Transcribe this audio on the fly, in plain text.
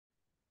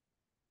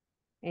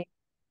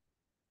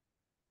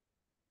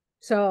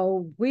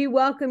So we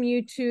welcome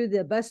you to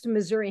the Best of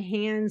Missouri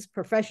Hands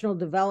Professional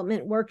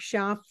Development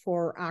Workshop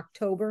for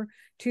October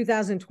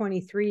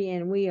 2023.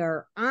 And we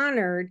are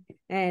honored,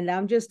 and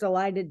I'm just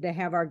delighted to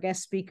have our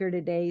guest speaker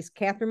today is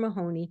Catherine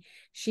Mahoney.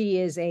 She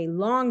is a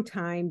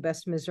longtime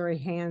Best of Missouri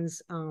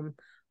Hands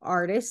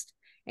artist.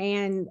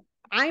 And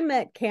I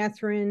met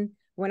Catherine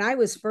when I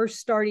was first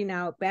starting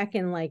out back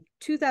in like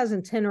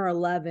 2010 or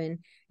 11.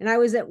 And I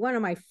was at one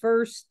of my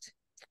first,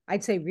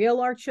 I'd say,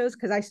 real art shows,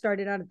 because I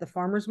started out at the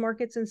farmers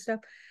markets and stuff.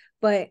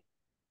 But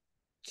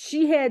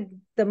she had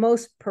the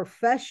most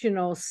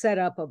professional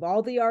setup of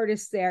all the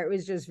artists there. It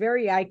was just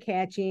very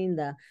eye-catching.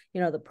 The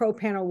pro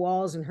panel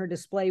walls, and her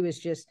display was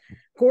just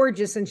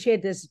gorgeous. And she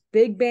had this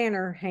big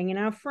banner hanging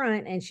out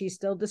front, and she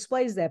still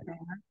displays that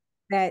banner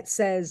that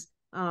says,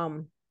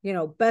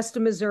 Best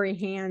of Missouri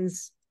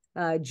Hands,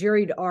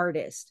 juried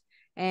artist.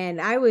 And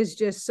I was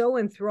just so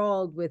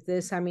enthralled with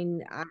this. I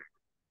mean,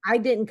 I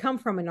didn't come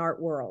from an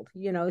art world,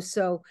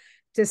 so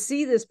to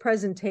see this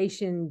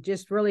presentation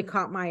just really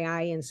caught my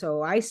eye. And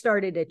so I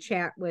started a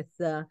chat with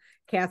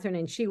Catherine,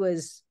 and she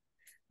was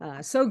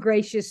so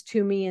gracious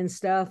to me and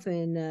stuff,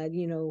 and,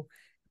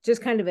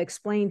 just kind of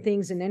explained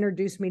things and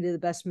introduced me to the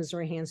Best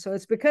Missouri Hands. So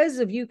it's because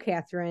of you,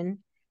 Catherine,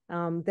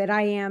 that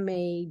I am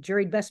a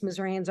juried Best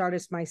Missouri Hands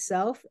artist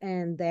myself,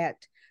 and that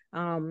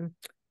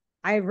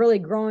I've really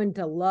grown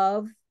to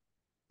love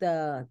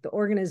the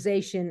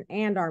organization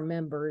and our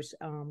members.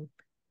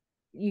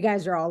 You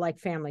guys are all like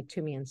family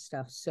to me and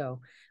stuff.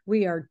 So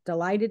we are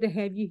delighted to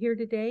have you here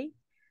today.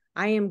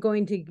 I am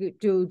going to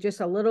do just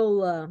a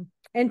little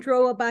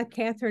intro about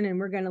Catherine, and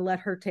we're going to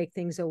let her take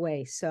things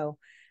away. So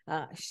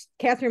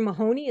Catherine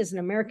Mahoney is an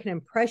American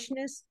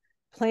Impressionist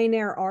plein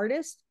air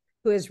artist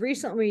who has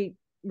recently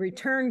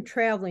returned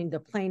traveling to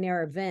plein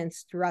air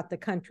events throughout the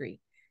country,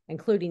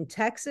 including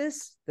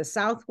Texas, the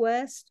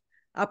Southwest,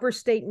 Upper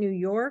State New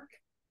York,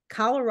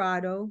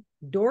 Colorado,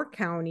 Door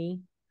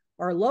County,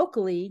 or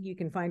locally, you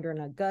can find her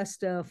in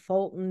Augusta,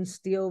 Fulton,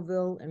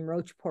 Steelville, and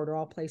Rocheport are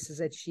all places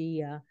that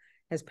she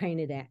has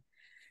painted at.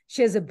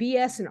 She has a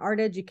BS in art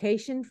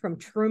education from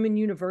Truman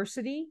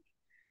University,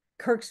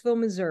 Kirksville,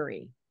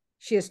 Missouri.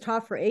 She has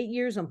taught for 8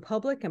 years in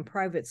public and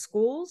private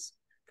schools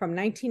from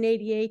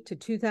 1988 to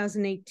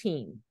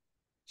 2018.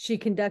 She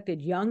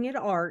conducted Young at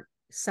Art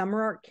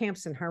summer art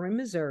camps in Hermann,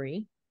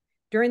 Missouri.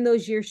 During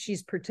those years,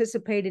 she's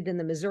participated in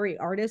the Missouri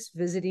Artists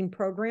Visiting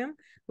Program,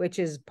 which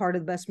is part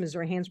of the Best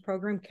Missouri Hands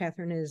program.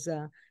 Catherine has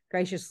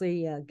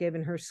graciously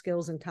given her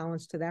skills and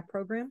talents to that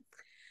program,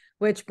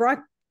 which brought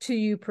to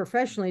you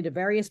professionally to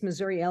various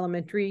Missouri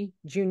elementary,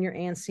 junior,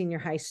 and senior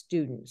high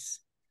students.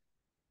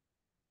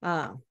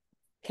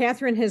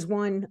 Catherine has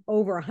won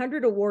over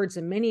 100 awards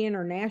in many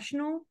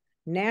international,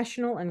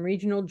 national, and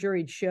regional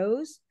juried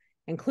shows,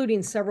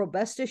 including several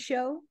Best of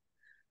Show.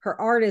 Her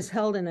art is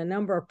held in a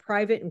number of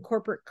private and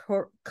corporate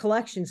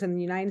collections in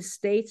the United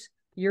States,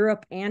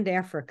 Europe, and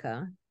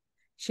Africa.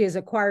 She has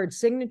acquired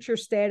signature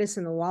status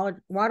in the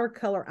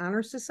Watercolor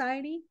Honor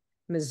Society,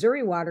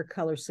 Missouri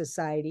Watercolor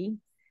Society,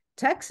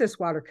 Texas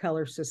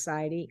Watercolor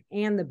Society,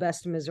 and the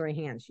Best of Missouri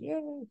Hands.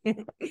 Yay!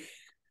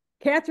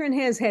 Catherine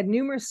has had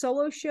numerous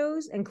solo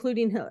shows,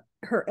 including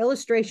her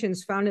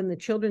illustrations found in the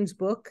children's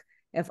book,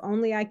 If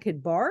Only I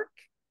Could Bark,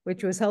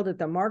 which was held at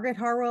the Margaret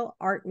Harwell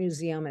Art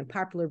Museum in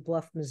Poplar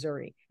Bluff,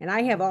 Missouri. And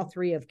I have all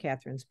three of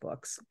Catherine's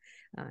books,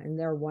 and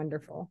they're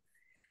wonderful.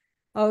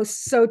 Oh,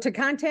 so to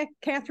contact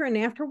Catherine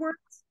afterwards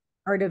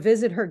or to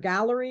visit her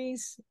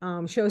galleries,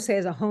 she also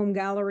has a home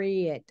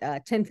gallery at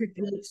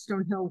 1058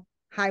 Stonehill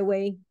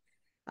Highway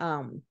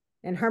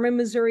in Hermann,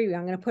 Missouri.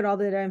 I'm going to put all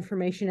that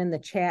information in the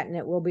chat, and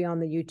it will be on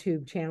the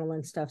YouTube channel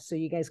and stuff, so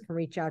you guys can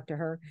reach out to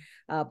her.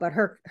 But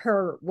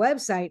her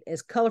website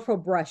is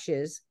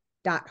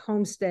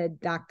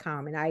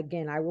colorfulbrushes.homestead.com. And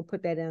I will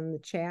put that in the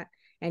chat,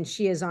 and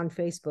she is on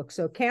Facebook.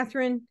 So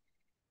Catherine,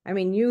 I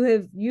mean, you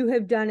have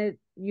done it.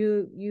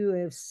 You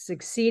have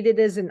succeeded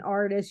as an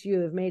artist. You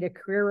have made a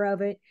career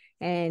of it,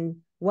 and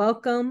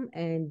welcome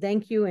and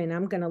thank you. And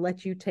I'm going to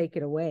let you take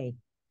it away.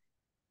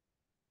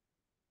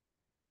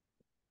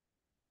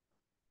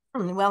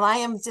 Well, I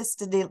am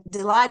just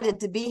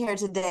delighted to be here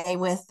today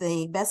with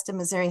the Best of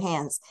Missouri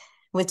Hands,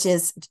 which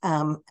is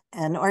an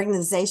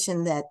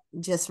organization that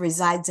just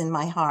resides in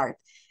my heart.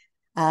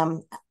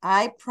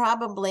 I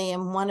probably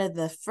am one of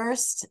the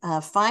first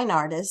fine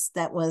artists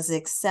that was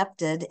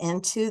accepted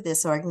into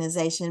this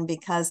organization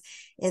because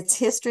its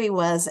history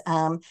was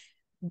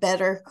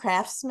better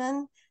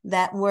craftsmen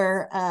that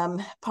were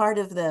part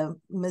of the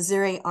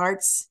Missouri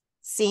arts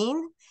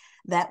scene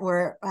that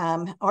were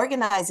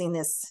organizing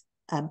this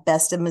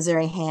Best of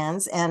Missouri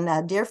Hands. And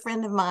a dear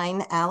friend of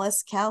mine,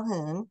 Alice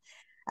Calhoun,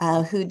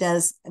 who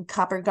does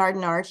copper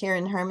garden art here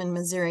in Hermann,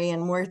 Missouri,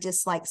 and we're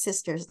just like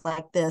sisters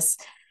like this.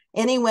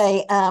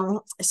 Anyway,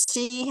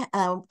 she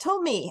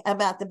told me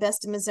about the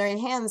Best of Missouri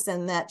Hands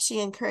and that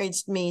she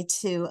encouraged me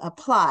to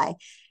apply.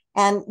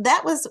 And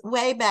that was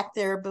way back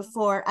there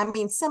before. I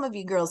mean, some of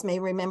you girls may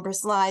remember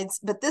slides,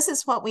 but this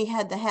is what we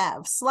had to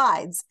have,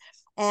 slides.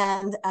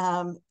 and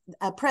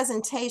a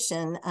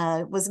presentation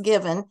was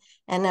given,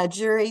 and a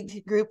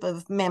juried group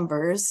of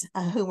members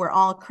who were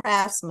all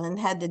craftsmen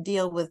had to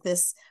deal with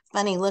this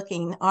funny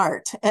looking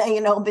art,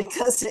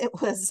 because it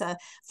was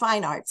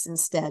fine arts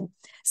instead.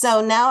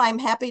 So now I'm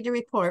happy to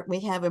report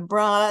we have a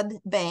broad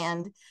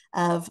band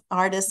of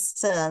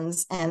artists'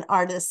 sons and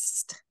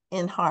artists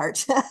in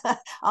heart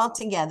all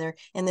together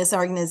in this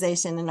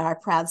organization in our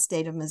proud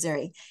state of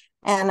Missouri.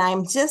 And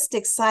I'm just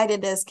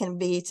excited as can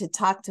be to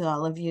talk to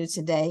all of you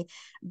today.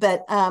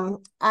 But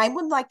I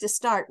would like to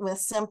start with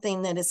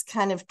something that is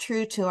kind of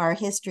true to our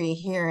history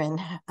here in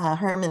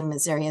Hermann,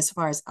 Missouri, as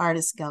far as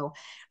artists go.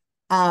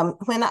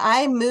 When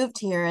I moved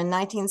here in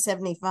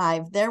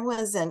 1975, there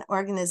was an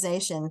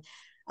organization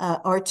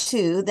or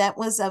two that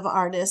was of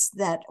artists.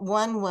 That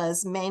one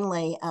was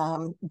mainly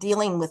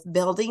dealing with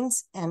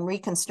buildings and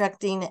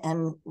reconstructing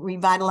and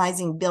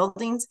revitalizing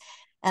buildings.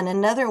 And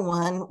another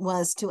one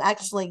was to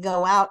actually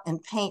go out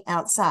and paint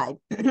outside.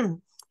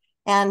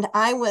 And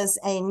I was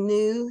a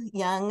new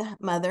young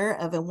mother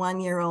of a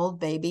 1-year-old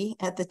baby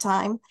at the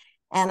time.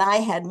 And I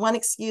had one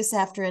excuse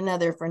after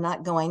another for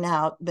not going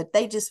out, but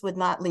they just would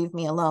not leave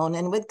me alone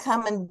and would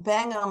come and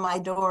bang on my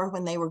door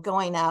when they were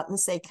going out and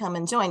say, come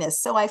and join us.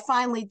 So I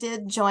finally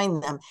did join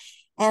them.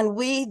 And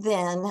we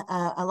then,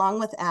 along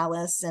with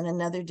Alice and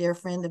another dear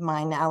friend of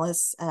mine,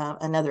 Alice,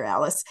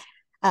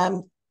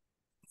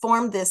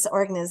 formed this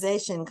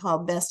organization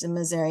called Artists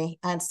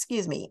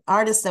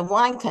of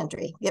Wine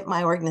Country, get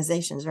my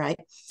organizations right.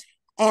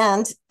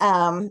 And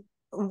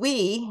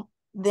we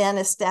then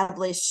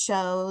established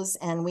shows,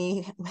 and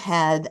we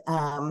had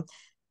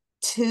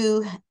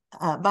 2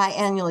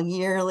 biannual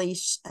yearly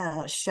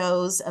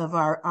shows of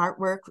our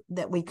artwork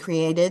that we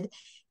created.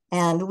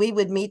 And we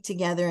would meet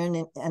together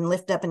and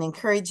lift up and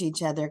encourage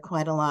each other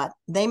quite a lot.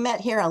 They met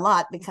here a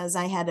lot because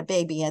I had a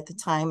baby at the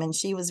time, and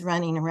she was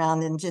running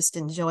around and just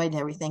enjoyed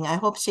everything. I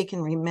hope she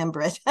can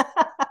remember it.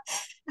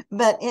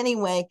 But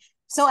anyway,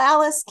 so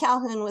Alice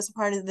Calhoun was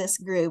part of this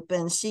group,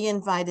 and she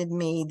invited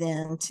me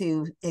then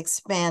to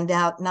expand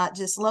out, not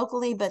just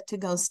locally, but to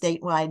go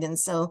statewide. And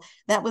so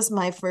that was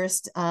my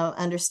first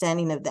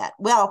understanding of that.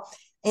 Well,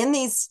 in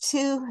these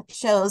 2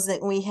 shows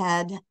that we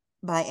had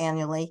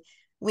biannually,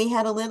 we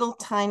had a little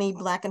tiny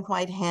black and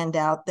white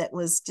handout that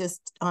was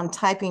just on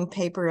typing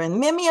paper and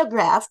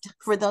mimeographed,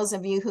 for those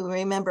of you who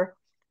remember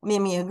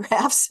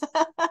mimeographs,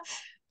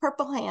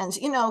 purple hands,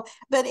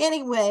 But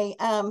anyway,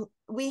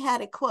 we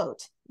had a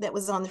quote that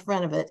was on the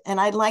front of it.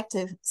 And I'd like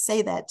to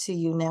say that to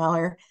you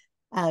now,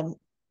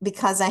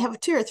 because I have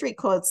 2 or 3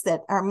 quotes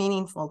that are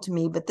meaningful to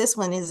me, but this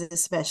one is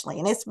especially,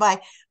 and it's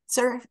by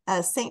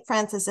St.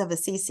 Francis of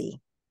Assisi.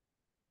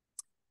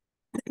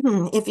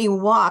 If you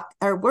walk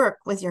or work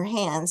with your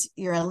hands,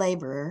 you're a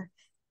laborer.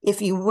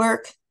 If you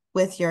work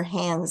with your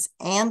hands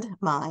and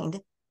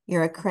mind,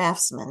 you're a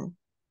craftsman.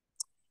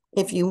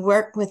 If you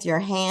work with your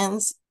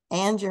hands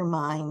and your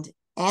mind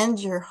and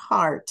your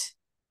heart,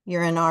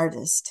 you're an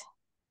artist.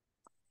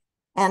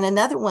 And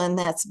another one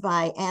that's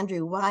by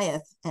Andrew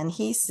Wyeth, and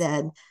he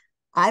said,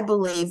 I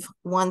believe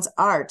one's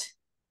art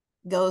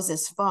goes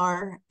as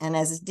far and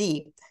as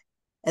deep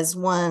as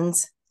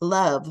one's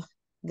love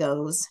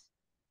goes.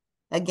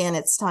 Again,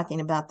 it's talking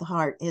about the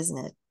heart, isn't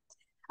it?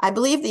 I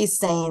believe these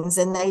things,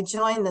 and they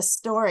join the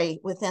story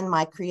within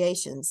my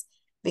creations,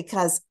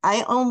 because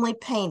I only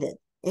paint it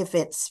if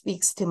it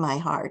speaks to my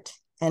heart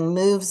and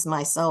moves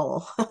my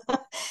soul.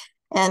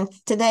 And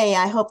today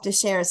I hope to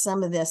share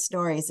some of the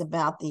stories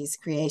about these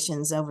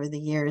creations over the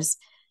years.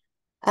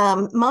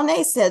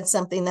 Monet said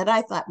something that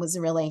I thought was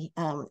really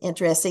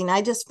interesting.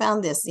 I just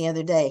found this the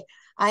other day.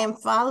 I am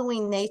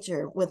following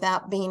nature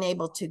without being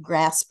able to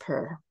grasp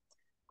her.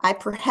 I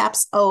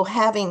perhaps owe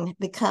having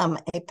become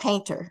a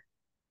painter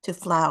to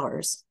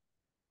flowers.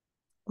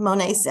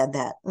 Monet said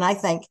that, and I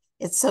think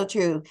it's so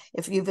true.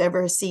 If you've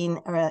ever seen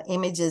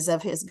images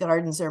of his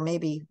gardens, or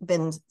maybe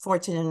been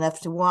fortunate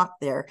enough to walk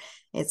there,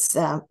 it's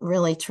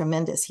really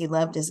tremendous. He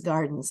loved his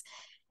gardens.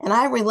 And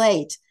I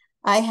relate.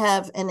 I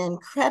have an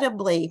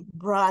incredibly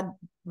broad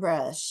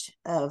brush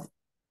of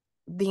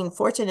being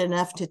fortunate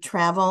enough to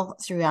travel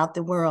throughout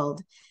the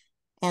world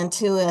and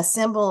to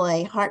assemble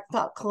a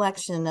heartfelt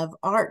collection of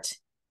art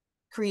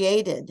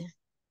created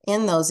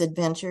in those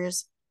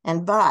adventures,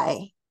 and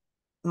by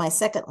my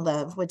second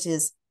love, which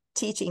is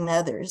teaching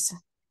others.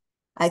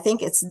 I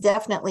think it's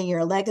definitely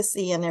your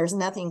legacy, and there's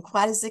nothing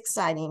quite as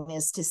exciting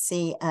as to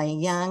see a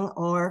young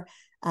or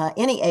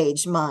any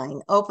age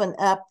mind open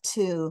up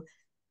to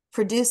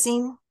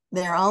producing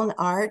their own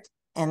art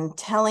and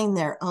telling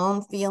their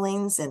own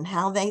feelings and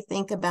how they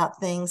think about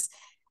things.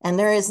 And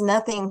there is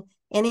nothing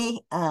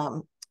any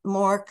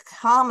more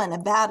common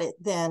about it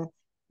than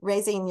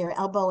raising your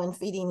elbow and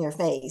feeding your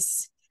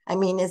face. I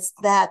mean, it's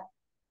that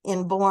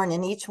inborn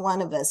in each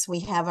one of us. We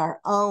have our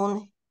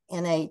own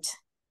innate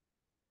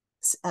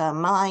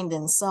mind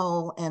and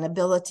soul and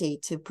ability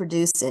to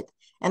produce it.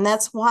 And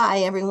that's why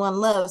everyone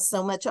loves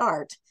so much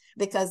art,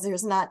 because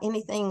there's not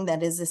anything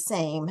that is the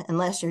same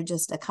unless you're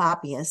just a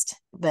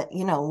copyist. But,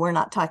 we're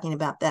not talking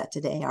about that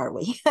today, are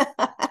we?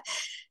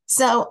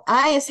 So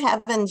I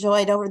have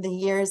enjoyed over the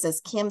years, as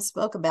Kim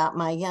spoke about,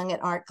 my young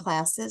at art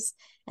classes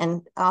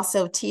and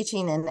also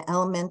teaching in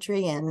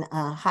elementary and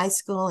high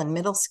school and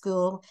middle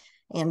school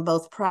in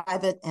both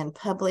private and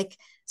public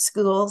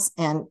schools.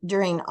 And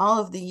during all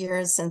of the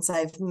years since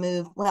I've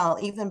moved, well,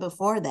 even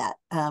before that,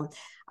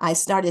 I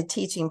started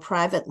teaching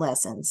private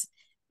lessons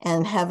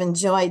and have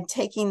enjoyed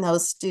taking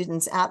those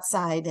students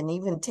outside and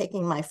even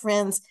taking my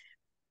friends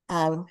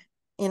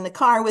in the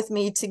car with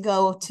me to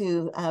go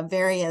to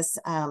various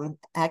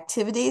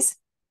activities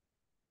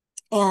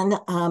and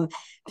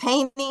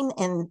painting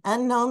in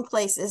unknown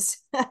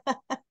places.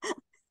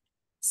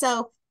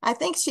 So I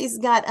think she's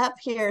got up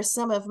here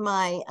some of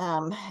my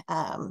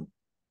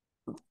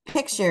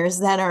pictures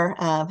that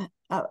are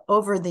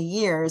over the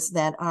years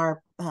that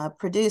are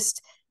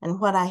produced and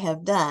what I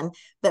have done,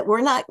 but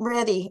we're not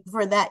ready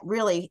for that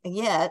really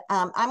yet.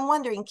 I'm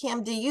wondering,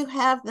 Kim, do you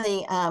have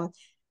the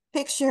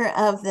picture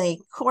of the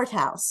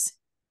courthouse?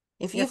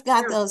 If you've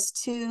got those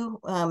two,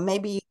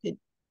 maybe you could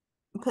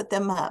put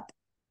them up.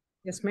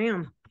 Yes,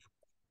 ma'am.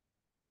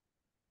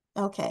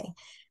 Okay.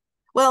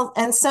 Well,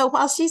 and so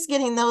while she's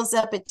getting those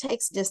up, it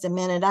takes just a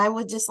minute. I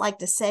would just like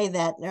to say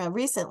that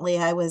recently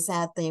I was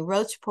at the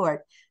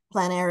Rocheport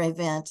plein air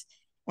event,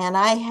 and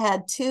I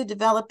had two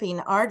developing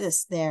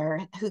artists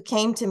there who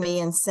came to me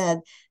and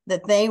said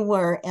that they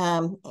were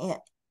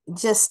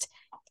just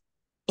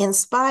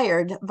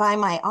inspired by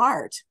my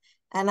art.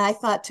 And I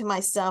thought to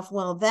myself,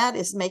 well, that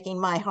is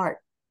making my heart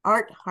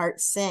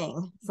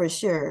sing for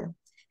sure.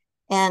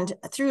 And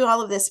through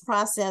all of this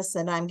process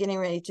that I'm getting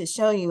ready to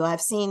show you,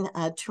 I've seen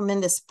a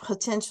tremendous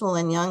potential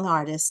in young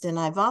artists. And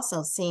I've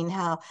also seen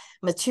how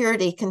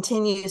maturity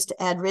continues to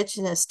add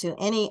richness to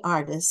any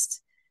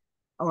artist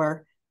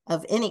or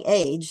of any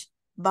age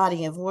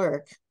body of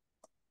work.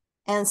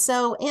 And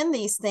so in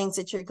these things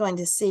that you're going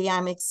to see,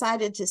 I'm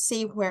excited to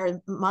see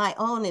where my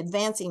own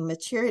advancing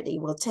maturity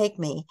will take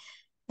me.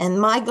 And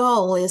my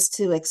goal is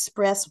to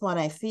express what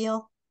I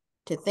feel,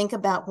 to think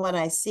about what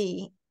I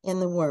see in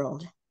the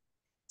world.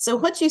 So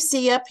what you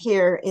see up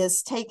here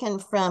is taken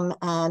from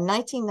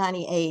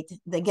 1998.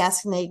 The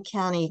Gasconade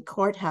County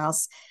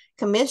Courthouse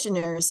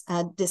commissioners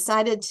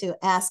decided to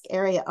ask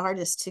area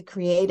artists to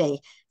create a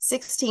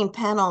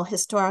 16-panel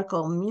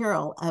historical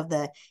mural of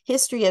the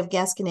history of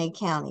Gasconade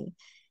County.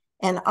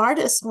 And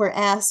artists were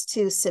asked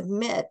to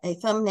submit a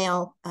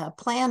thumbnail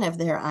plan of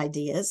their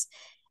ideas,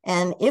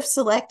 and if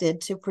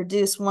selected, to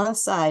produce one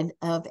side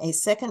of a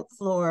second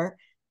floor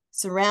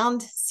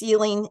surround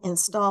ceiling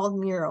installed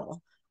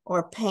mural,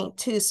 or paint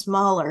two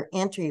smaller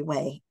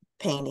entryway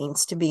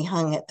paintings to be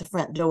hung at the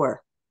front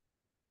door.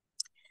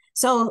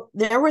 So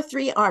there were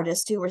three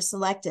artists who were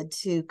selected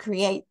to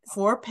create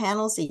 4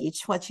 panels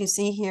each. What you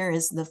see here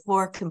is the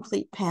 4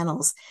 complete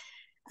panels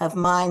of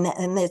mine,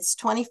 and it's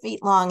 20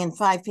 feet long and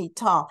 5 feet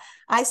tall.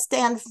 I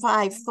stand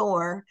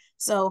 5'4",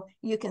 so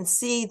you can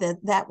see that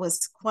that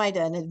was quite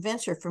an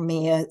adventure for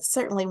me. It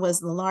certainly was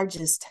the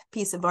largest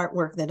piece of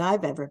artwork that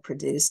I've ever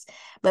produced.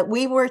 But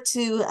we were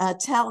to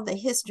tell the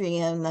history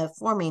and the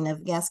forming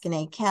of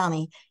Gasconade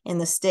County in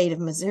the state of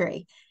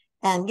Missouri.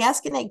 And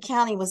Gasconade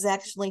County was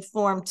actually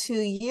formed 2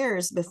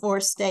 years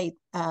before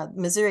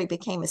Missouri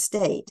became a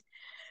state.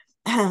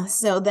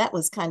 So that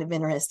was kind of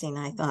interesting,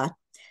 I thought.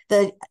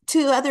 The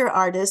 2 other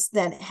artists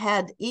that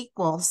had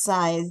equal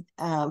size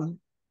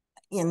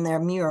in their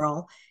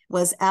mural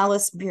was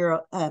Alice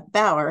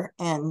Bauer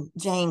and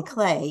Jane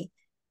Clay.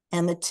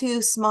 And the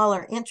 2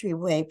 smaller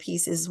entryway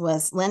pieces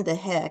was Linda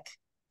Heck,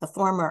 a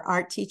former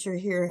art teacher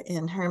here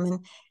in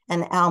Hermann,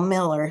 and Al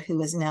Miller,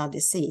 who is now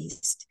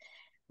deceased.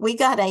 We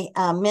got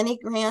a mini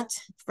grant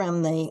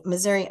from the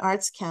Missouri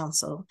Arts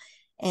Council,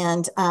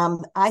 and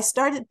I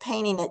started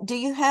painting it. Do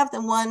you have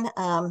the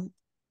one,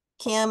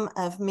 Kim,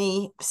 of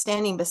me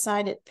standing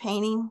beside it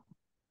painting?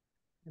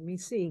 Let me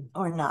see.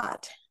 Or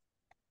not?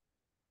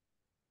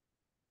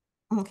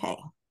 Okay.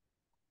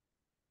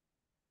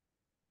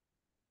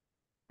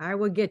 I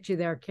will get you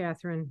there,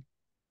 Catherine.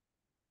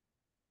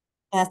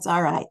 That's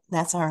all right.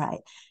 That's all right.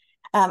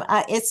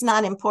 It's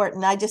not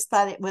important. I just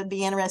thought it would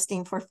be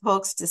interesting for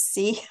folks to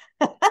see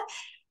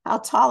how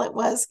tall it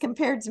was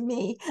compared to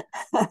me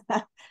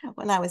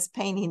when I was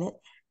painting it.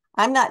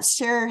 I'm not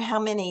sure how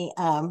many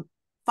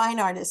fine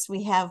artists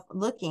we have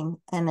looking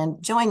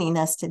and joining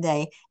us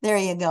today. There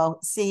you go.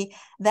 See,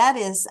 that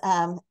is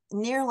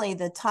nearly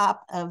the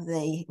top of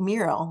the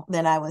mural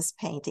that I was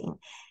painting.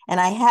 And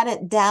I had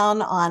it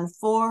down on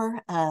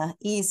 4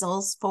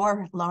 easels,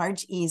 4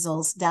 large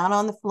easels down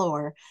on the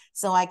floor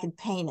so I could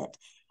paint it.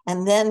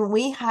 And then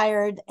we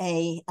hired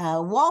a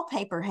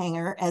wallpaper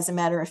hanger, as a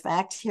matter of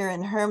fact, here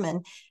in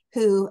Hermann,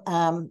 who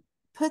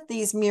put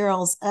these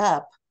murals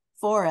up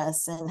for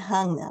us and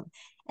hung them.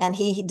 And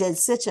he did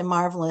such a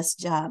marvelous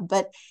job.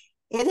 But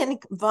it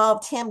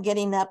involved him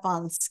getting up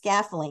on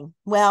scaffolding.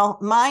 Well,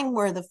 mine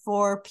were the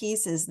 4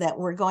 pieces that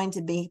were going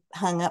to be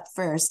hung up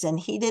first, and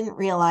he didn't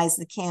realize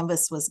the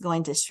canvas was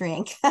going to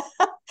shrink.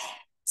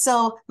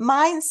 So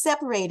mine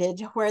separated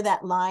where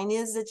that line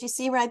is that you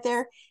see right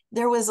there.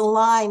 There was a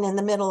line in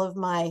the middle of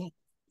my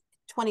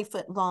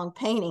 20-foot long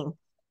painting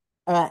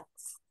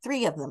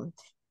three of them.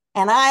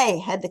 And I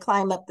had to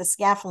climb up the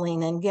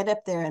scaffolding and get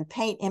up there and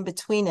paint in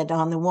between it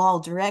on the wall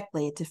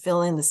directly to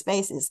fill in the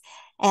spaces.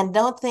 And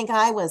don't think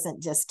I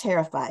wasn't just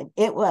terrified.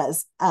 It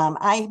was.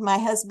 My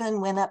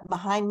husband went up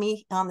behind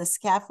me on the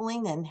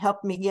scaffolding and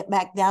helped me get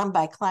back down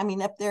by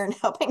climbing up there and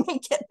helping me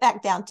get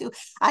back down too.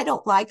 I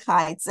don't like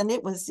heights, and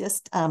it was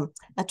just a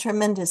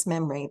tremendous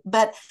memory.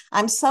 But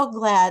I'm so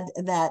glad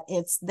that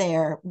it's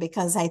there,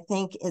 because I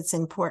think it's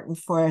important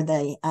for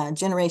the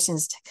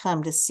generations to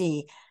come to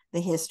see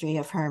the history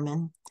of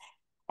Hermann.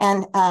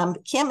 And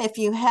Kim, if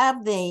you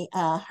have the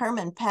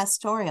Hermann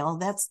Pastoral,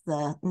 that's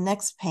the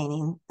next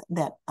painting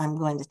that I'm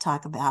going to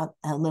talk about,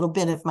 a little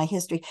bit of my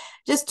history.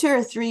 Just 2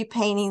 or 3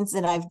 paintings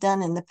that I've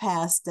done in the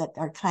past that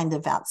are kind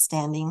of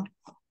outstanding.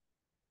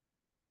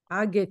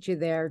 I'll get you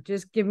there.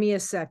 Just give me a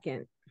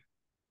second.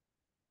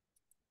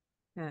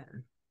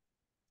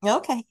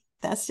 Okay,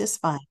 that's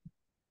just fine.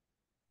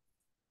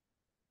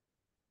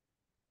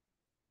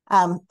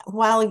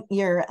 While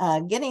you're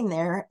getting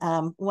there,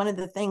 one of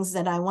the things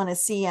that I want to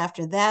see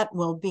after that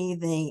will be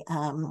the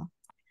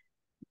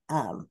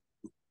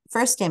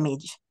first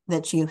image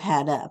that you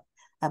had up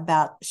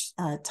about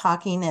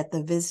talking at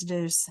the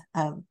visitors,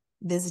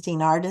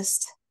 visiting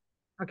artists.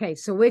 Okay,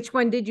 so which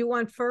one did you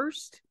want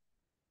first?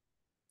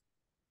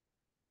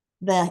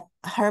 The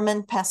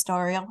Hermann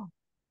Pastoral.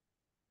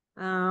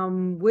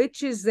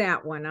 Which is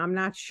that one? I'm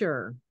not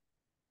sure.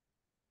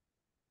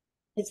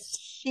 It's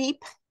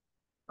sheep.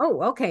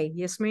 Oh, okay.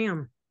 Yes,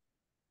 ma'am.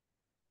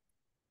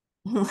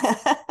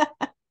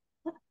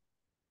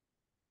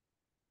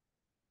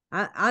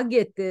 I'll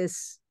get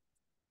this.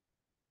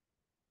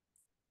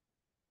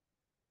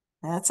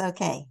 That's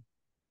okay.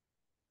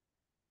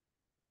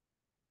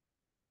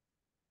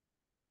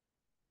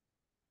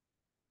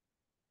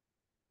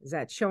 Is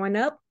that showing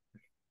up?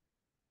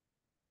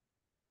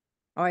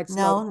 Oh, it's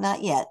no, loading.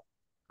 Not yet.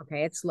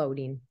 Okay, it's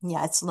loading.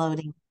 Yeah, it's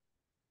loading.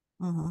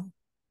 Mm-hmm.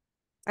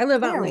 I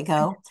live out. There we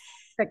go.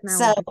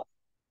 Technology.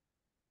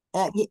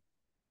 So,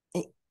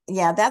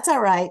 yeah, that's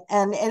all right.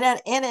 And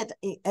in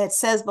it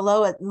says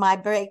below it, my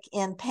break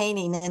in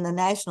painting in the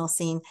national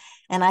scene.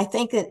 And I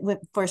think it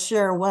for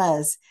sure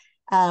was.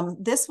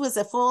 This was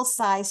a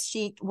full-size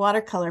sheet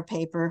watercolor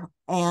paper,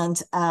 and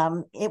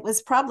it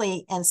was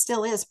probably, and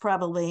still is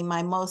probably,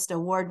 my most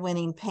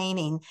award-winning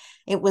painting.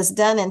 It was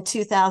done in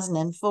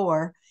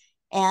 2004.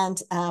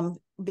 And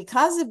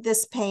because of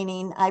this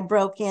painting, I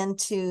broke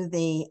into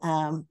the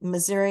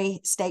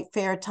Missouri State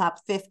Fair Top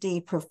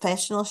 50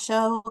 professional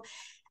show.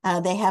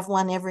 They have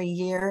one every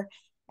year.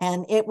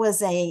 And it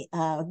was a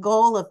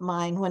goal of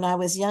mine when I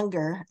was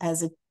younger,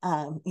 as a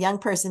young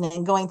person,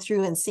 and going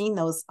through and seeing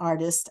those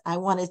artists. I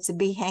wanted to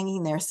be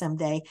hanging there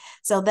someday.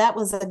 So that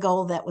was a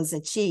goal that was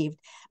achieved.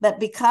 But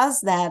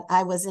because that,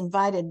 I was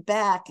invited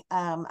back.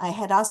 I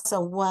had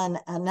also won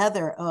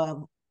another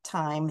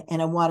time in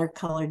a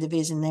watercolor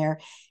division there.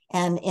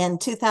 And in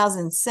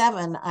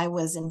 2007, I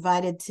was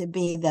invited to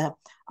be the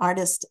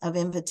artist of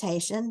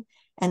invitation.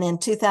 And in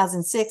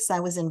 2006, I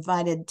was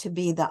invited to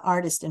be the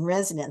artist in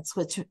residence,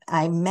 which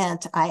I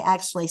meant I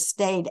actually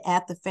stayed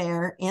at the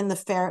fair, in the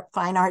fair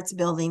fine arts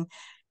building,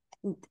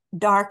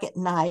 dark at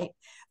night,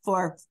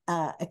 for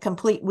a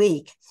complete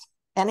week.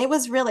 And it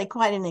was really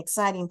quite an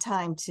exciting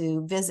time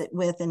to visit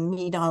with and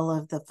meet all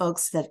of the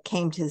folks that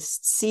came to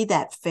see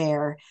that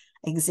fair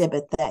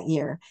exhibit that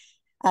year.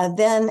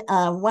 Then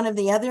one of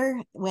the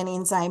other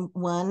winnings I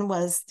won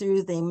was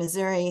through the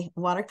Missouri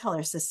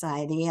Watercolor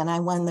Society, and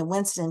I won the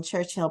Winston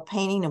Churchill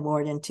Painting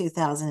Award in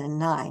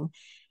 2009.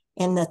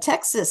 In the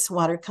Texas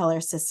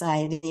Watercolor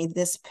Society,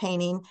 this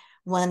painting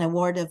won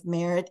Award of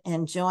Merit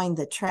and joined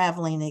the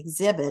traveling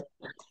exhibit.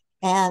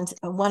 And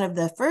one of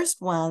the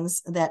first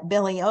ones that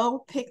Billy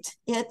O picked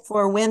it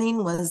for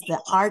winning was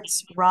the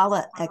Arts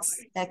Rolla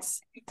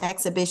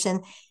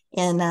exhibition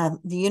in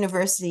the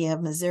University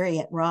of Missouri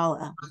at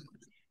Rolla.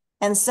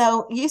 And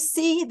so you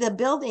see the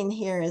building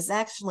here is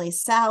actually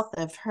south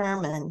of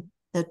Hermann,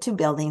 the 2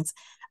 buildings,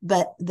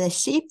 but the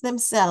sheep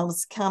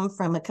themselves come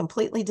from a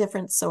completely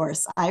different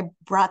source. I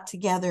brought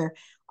together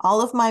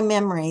all of my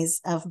memories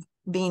of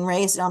being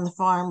raised on the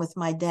farm with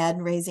my dad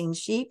raising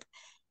sheep,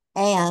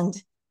 and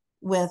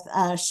with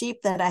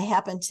sheep that I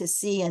happened to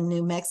see in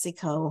New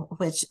Mexico,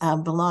 which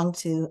belonged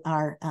to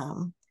our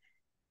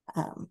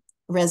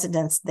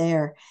residents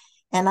there.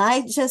 And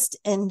I just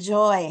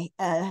enjoy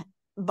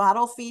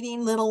bottle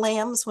feeding little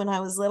lambs when I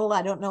was little.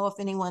 I don't know if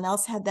anyone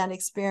else had that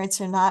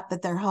experience or not,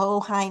 but their whole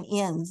hind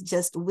end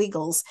just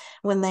wiggles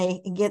when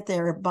they get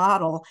their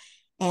bottle.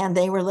 And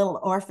they were little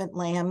orphan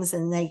lambs,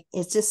 and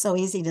it's just so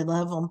easy to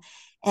love them.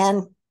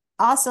 And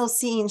also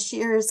seeing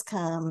shearers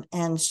come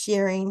and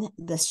shearing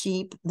the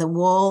sheep, the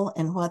wool,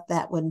 and what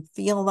that would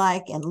feel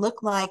like and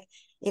look like.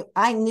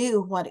 I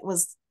knew what it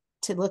was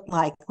to look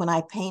like when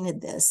I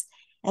painted this.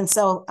 And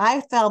so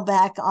I fell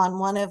back on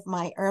one of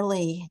my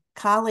early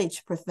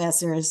college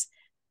professors'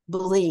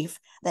 belief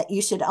that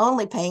you should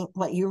only paint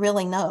what you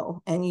really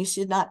know, and you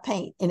should not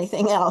paint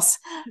anything else.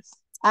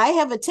 I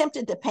have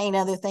attempted to paint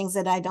other things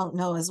that I don't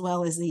know as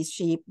well as these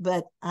sheep,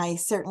 but I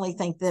certainly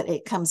think that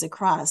it comes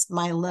across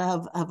my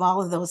love of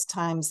all of those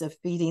times of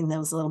feeding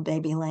those little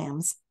baby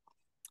lambs.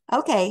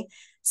 Okay,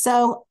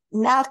 so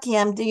now,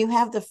 Kim, do you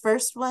have the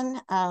first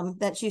one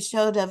that you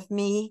showed of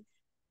me?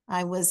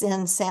 I was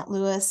in St.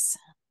 Louis.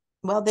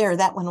 Well, there,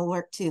 that one will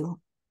work too.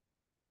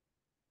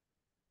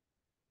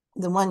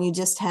 The one you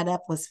just had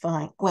up was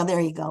fine. Well, there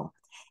you go.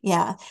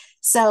 Yeah.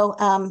 So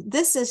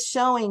this is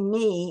showing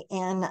me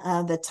in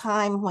the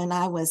time when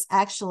I was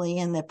actually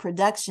in the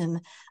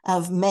production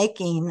of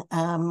making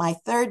my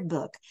third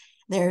book.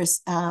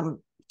 There's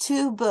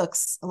two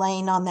books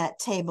laying on that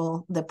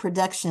table, the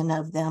production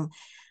of them.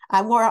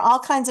 I wore all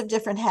kinds of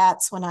different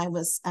hats when I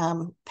was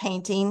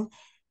painting.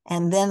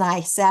 And then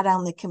I sat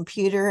on the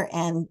computer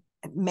and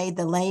made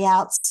the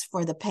layouts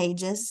for the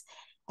pages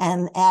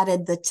and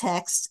added the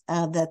text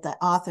that the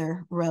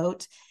author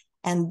wrote,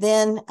 and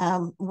then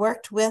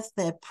worked with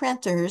the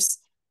printers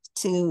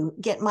to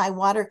get my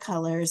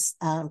watercolors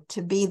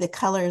to be the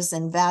colors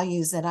and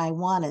values that I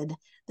wanted,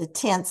 the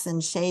tints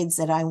and shades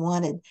that I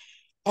wanted.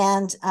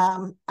 And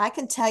I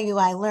can tell you,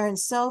 I learned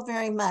so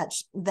very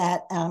much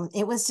that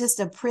it was just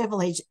a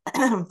privilege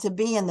to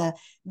be in the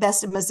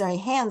Best of Missouri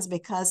Hands,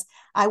 because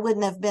I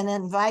wouldn't have been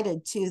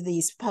invited to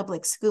these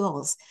public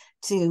schools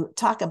to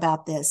talk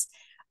about this.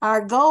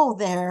 Our goal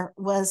there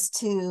was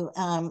to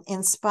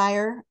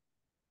inspire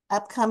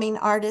upcoming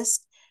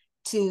artists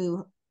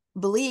to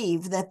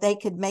believe that they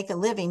could make a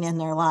living in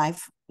their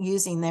life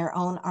using their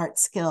own art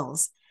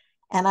skills.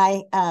 And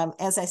I,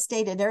 as I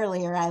stated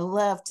earlier, I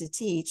love to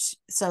teach.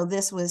 So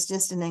this was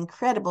just an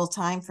incredible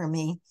time for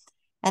me.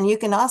 And you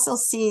can also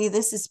see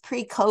this is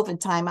pre-COVID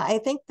time. I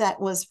think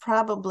that was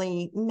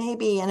probably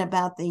maybe in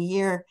about the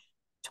year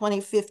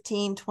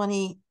 2015,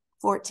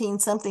 2014,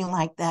 something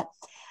like that.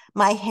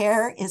 My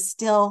hair is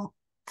still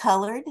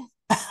colored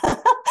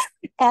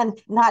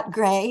and not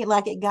gray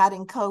like it got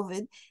in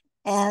COVID.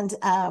 And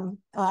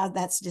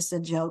that's just a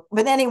joke.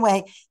 But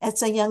anyway,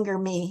 it's a younger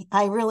me.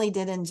 I really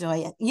did enjoy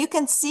it. You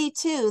can see,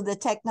 too, the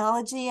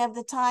technology of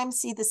the time.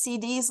 See the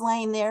CDs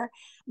laying there.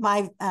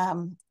 My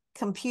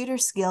computer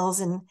skills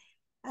and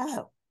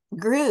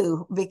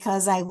grew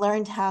because I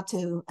learned how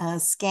to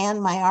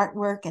scan my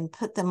artwork and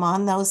put them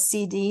on those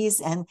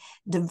CDs and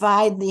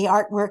divide the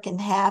artwork in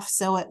half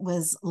so it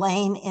was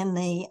laying in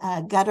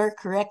the gutter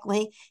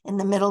correctly in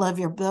the middle of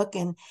your book,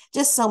 and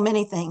just so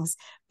many things.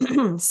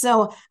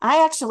 So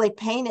I actually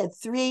painted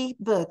 3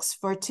 books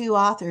for 2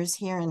 authors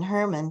here in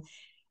Hermann,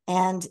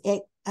 and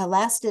it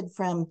lasted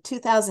from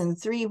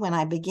 2003 when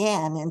I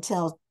began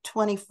until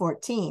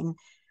 2014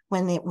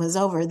 when it was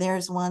over.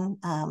 There's one.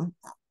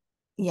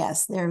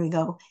 Yes, there we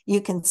go. You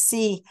can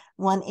see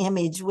one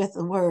image with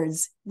the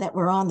words that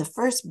were on the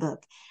first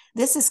book.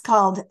 This is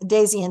called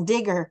Daisy and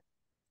Digger,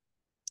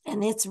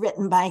 and it's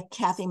written by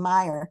Kathy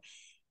Meyer,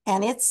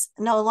 and it's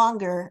no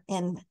longer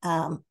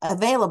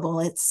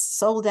available. It's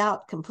sold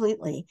out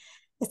completely.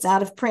 It's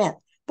out of print.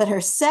 But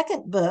her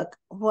second book,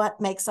 What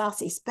Makes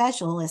Aussie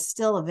Special, is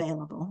still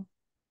available.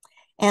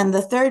 And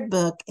the third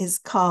book is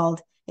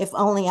called If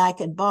Only I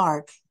Could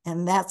Bark,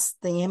 and that's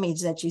the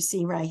image that you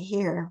see right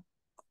here.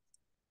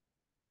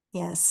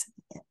 Yes,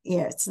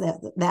 yeah, it's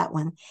that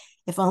one.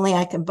 If Only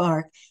I Could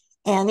Bark.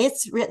 And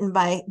it's written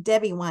by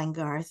Debbie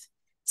Weingarth.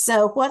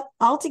 So what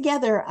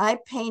altogether I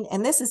paint,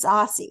 and this is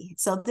Aussie.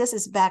 So this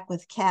is back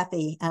with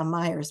Kathy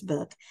Meyer's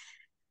book.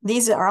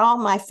 These are all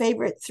my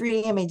favorite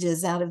 3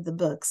 images out of the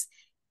books.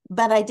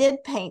 But I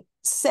did paint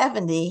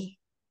 70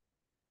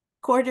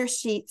 quarter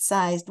sheet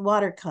sized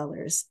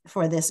watercolors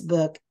for this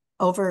book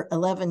over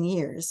 11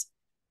 years.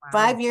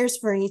 Wow. 5 years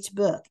for each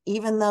book,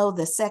 even though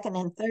the second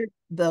and third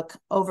book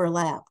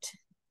overlapped.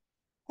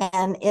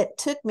 And it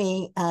took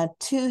me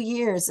 2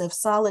 years of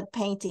solid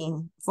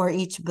painting for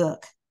each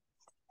book.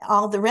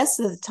 All the rest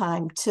of the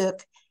time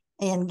took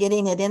in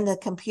getting it in the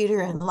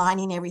computer and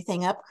lining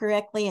everything up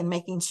correctly and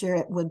making sure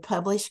it would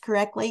publish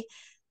correctly,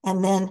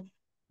 and then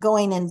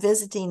going and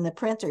visiting the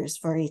printers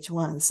for each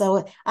one.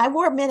 So I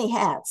wore many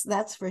hats,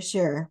 that's for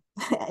sure.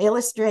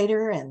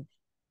 Illustrator and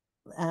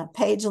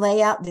page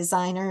layout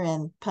designer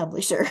and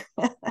publisher.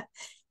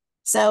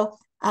 So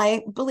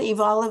I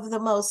believe all of the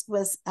most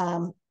was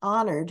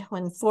honored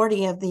when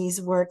 40 of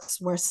these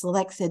works were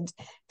selected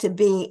to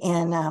be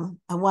in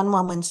a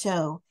one-woman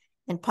show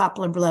in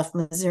Poplar Bluff,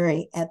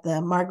 Missouri at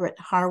the Margaret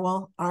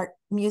Harwell Art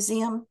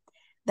Museum.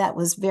 That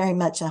was very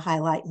much a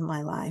highlight in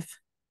my life.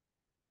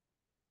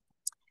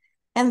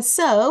 And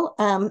so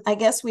I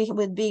guess we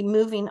would be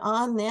moving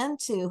on then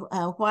to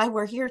why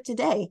we're here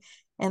today.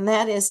 And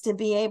that is to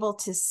be able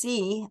to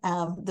see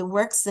the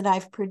works that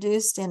I've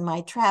produced in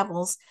my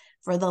travels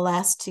for the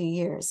last 2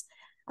 years.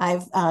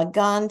 I've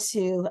gone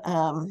to,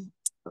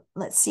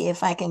 let's see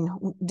if I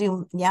can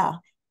do, yeah.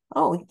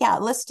 Oh, yeah,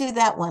 let's do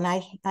that one.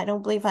 I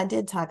don't believe I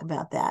did talk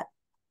about that.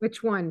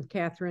 Which one,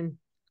 Catherine?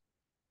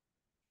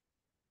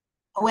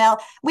 Well,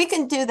 we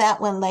can do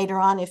that one later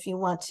on if you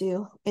want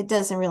to. It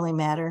doesn't really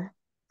matter.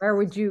 Or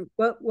would you,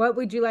 what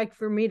would you like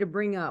for me to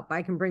bring up?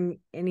 I can bring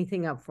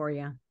anything up for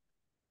you.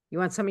 You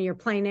want some of your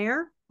plein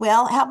air?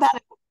 Well, how about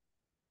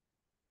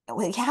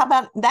how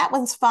about that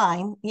one's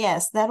fine?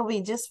 Yes, that'll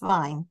be just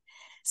fine.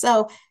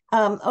 So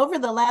over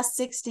the last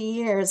 60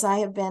 years, I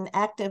have been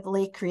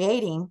actively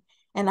creating,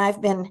 and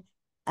I've been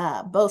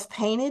both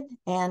painted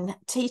and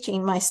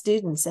teaching my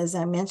students, as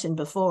I mentioned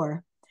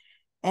before.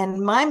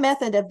 And my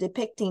method of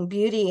depicting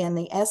beauty and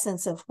the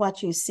essence of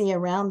what you see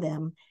around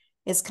them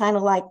is kind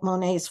of like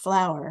Monet's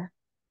flower.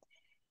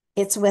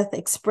 It's with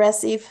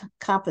expressive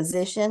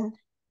composition,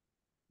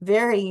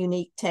 very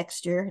unique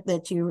texture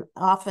that you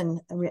often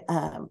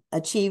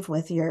achieve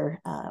with your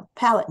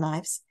palette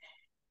knives,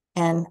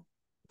 and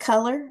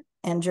color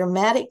and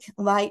dramatic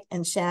light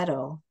and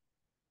shadow.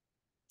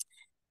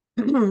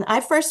 I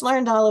first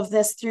learned all of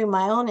this through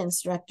my own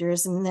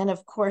instructors, and then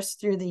of course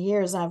through the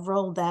years I've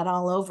rolled that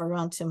all over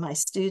onto my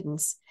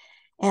students,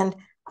 and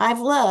I've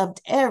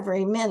loved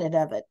every minute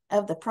of it,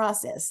 of the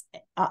process,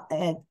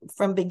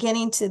 from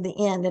beginning to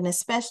the end, and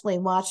especially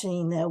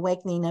watching the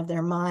awakening of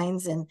their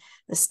minds and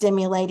the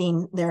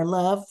stimulating their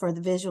love for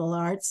the visual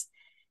arts.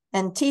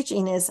 And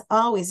teaching has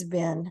always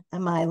been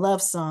my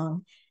love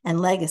song and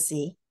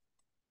legacy.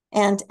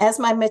 And as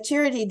my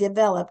maturity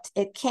developed,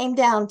 it came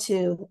down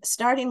to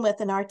starting with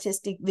an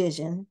artistic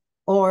vision,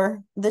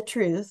 or the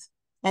truth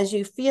as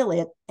you feel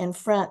it in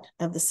front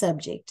of the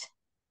subject,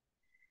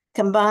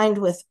 combined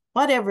with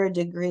whatever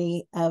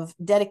degree of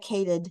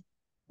dedicated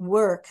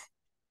work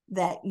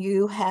that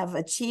you have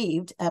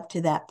achieved up to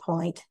that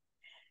point.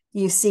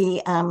 You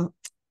see,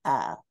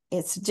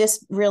 it's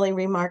just really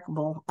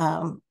remarkable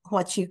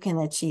what you can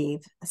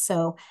achieve.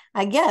 So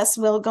I guess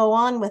we'll go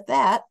on with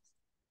that.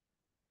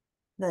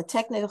 The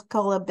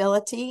technical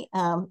ability,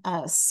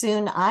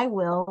 soon I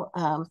will,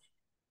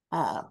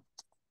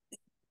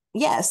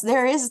 yes,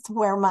 there is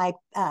where my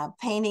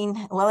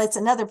painting, well, it's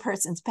another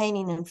person's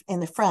painting in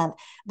the front,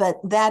 but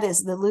that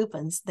is the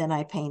lupins that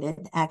I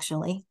painted,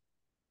 actually.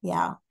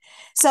 Yeah.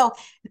 So,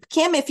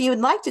 Kim, if you would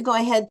like to go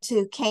ahead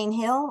to Cane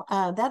Hill,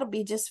 that'll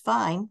be just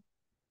fine.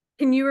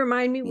 Can you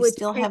remind me You which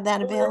still have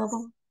that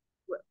available?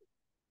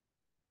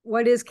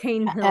 What is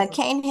Cane Hill?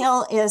 Cane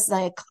Hill is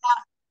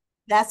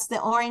that's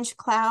the orange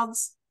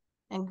clouds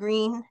and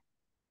green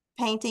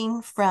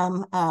painting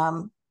from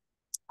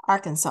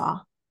Arkansas.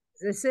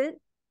 Is this it?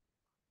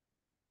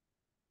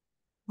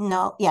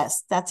 No,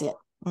 yes, that's it.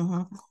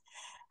 All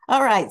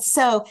right,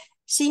 so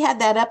she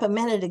had that up a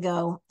minute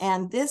ago,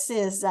 and this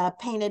is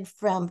painted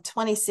from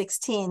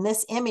 2016.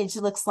 This image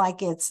looks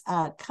like it's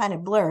kind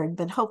of blurred,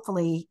 but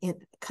hopefully it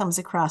comes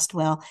across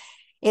well.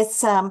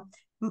 It's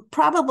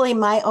probably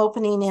my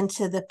opening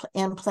into the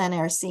plein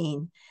air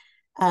scene.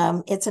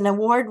 It's an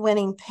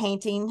award-winning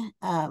painting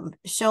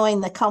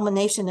showing the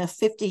culmination of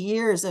 50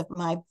 years of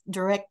my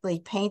directly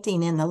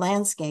painting in the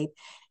landscape,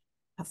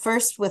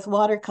 first with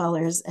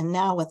watercolors and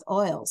now with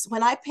oils.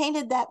 When I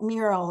painted that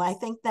mural, I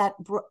think that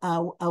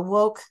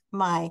awoke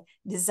my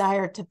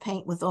desire to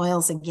paint with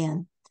oils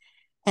again.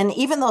 And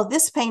even though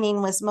this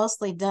painting was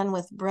mostly done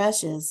with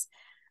brushes,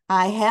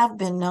 I have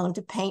been known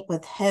to paint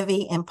with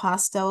heavy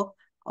impasto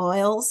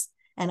oils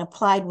and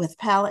applied with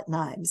palette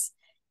knives.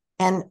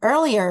 And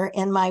earlier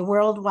in my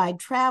worldwide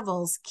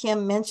travels,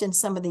 Kim mentioned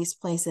some of these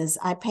places.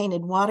 I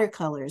painted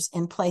watercolors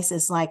in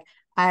places like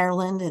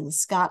Ireland and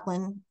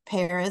Scotland,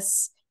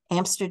 Paris,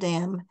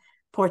 Amsterdam,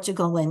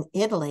 Portugal, and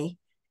Italy.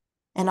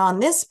 And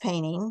on this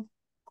painting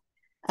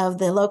of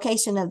the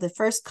location of the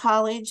first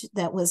college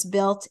that was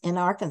built in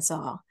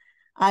Arkansas,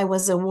 I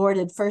was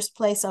awarded first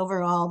place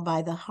overall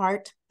by the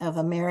Heart of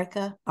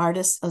America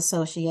Artists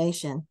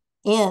Association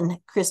in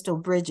Crystal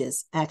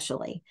Bridges,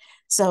 actually.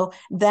 So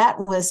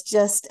that was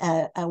just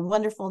a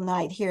wonderful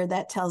night here.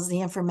 That tells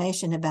the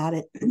information about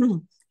it.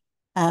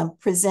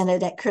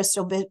 Presented at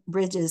Crystal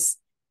Bridges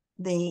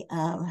the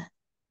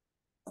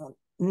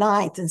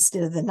 9th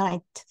instead of the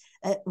 9th.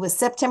 It was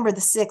September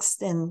the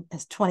 6th in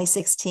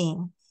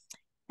 2016.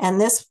 And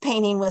this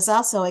painting was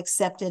also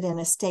accepted in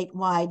a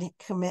statewide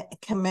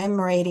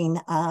commemorating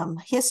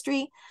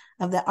history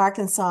of the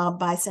Arkansas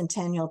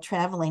Bicentennial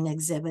Traveling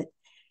Exhibit.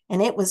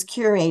 And it was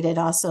curated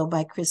also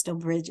by Crystal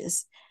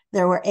Bridges.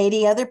 There were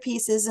 80 other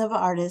pieces of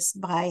artists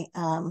by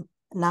from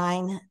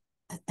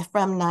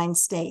 9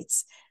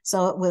 states.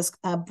 So it was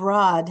a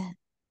broad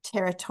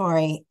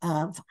territory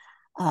of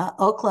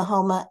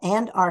Oklahoma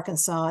and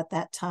Arkansas at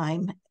that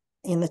time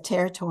in the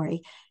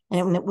territory.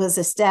 And it was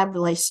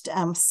established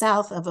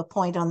south of a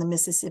point on the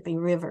Mississippi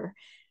River.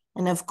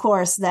 And of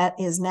course, that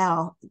is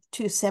now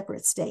 2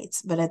 separate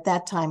states, but at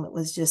that time it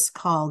was just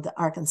called the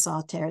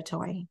Arkansas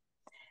Territory.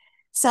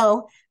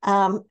 So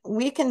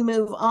we can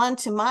move on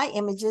to my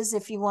images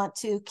if you want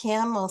to,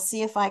 Kim. We'll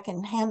see if I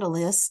can handle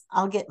this.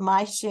 I'll get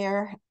my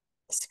share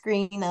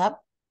screen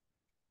up.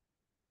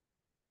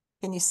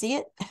 Can you see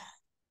it?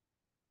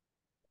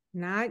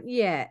 Not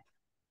yet.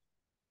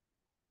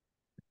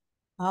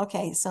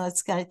 Okay, so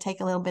it's got to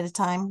take a little bit of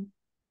time.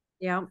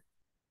 Yeah.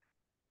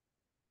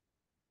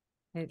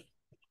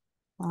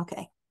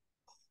 Okay.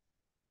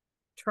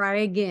 Try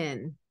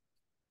again.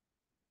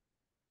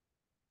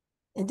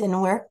 It didn't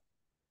work?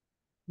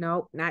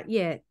 Nope, not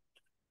yet.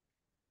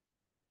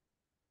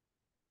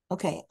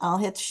 Okay, I'll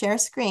hit share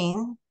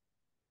screen.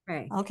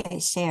 Okay. Okay,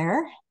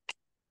 share.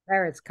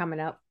 There, it's coming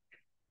up.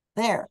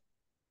 There.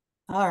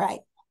 All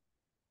right.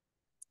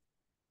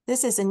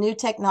 This is a new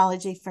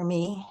technology for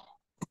me.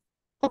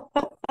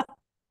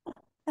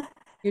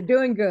 You're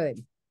doing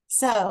good.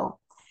 So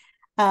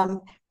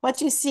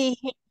what you see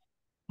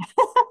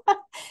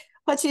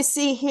what you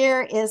see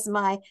here is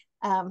my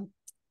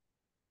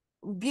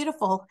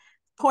beautiful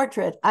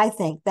portrait, I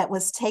think, that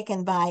was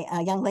taken by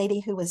a young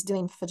lady who was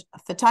doing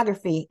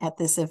photography at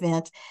this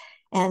event.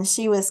 And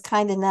she was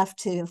kind enough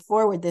to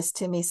forward this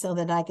to me so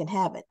that I could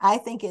have it. I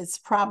think it's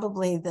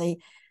probably the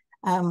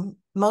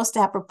most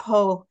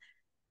apropos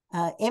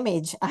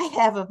image I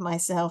have of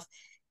myself.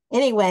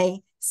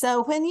 Anyway,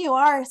 so when you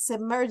are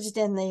submerged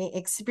in the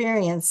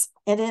experience,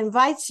 it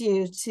invites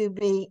you to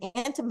be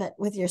intimate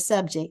with your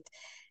subject.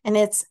 And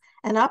it's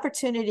an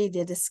opportunity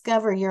to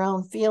discover your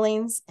own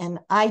feelings and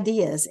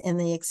ideas in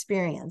the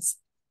experience.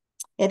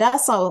 It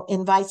also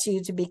invites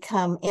you to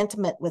become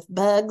intimate with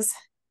bugs,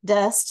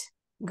 dust,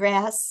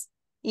 grass,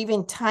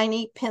 even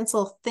tiny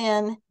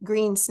pencil-thin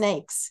green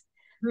snakes,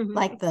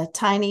 like the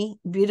tiny,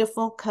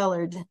 beautiful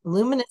colored,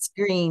 luminous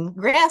green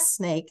grass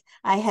snake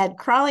I had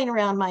crawling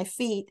around my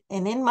feet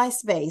and in my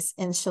space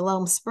in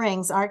Shalom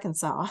Springs,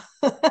 Arkansas.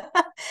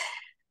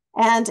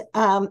 And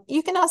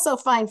you can also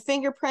find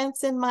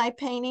fingerprints in my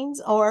paintings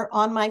or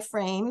on my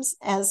frames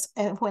as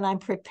when I'm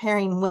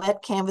preparing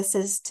wet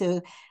canvases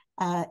to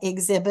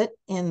exhibit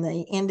in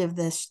the end of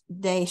the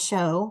day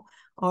show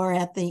or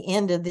at the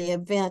end of the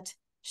event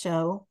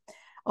show.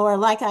 Or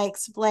like I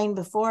explained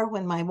before,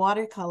 when my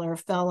watercolor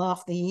fell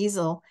off the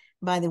easel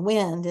by the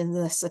wind in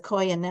the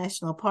Sequoia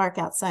National Park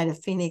outside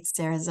of Phoenix,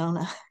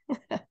 Arizona.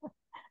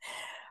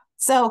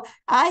 So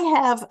I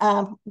have,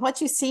 what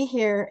you see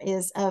here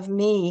is of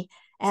me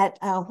at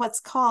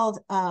what's called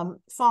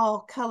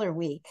Fall Color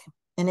Week,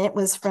 and it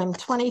was from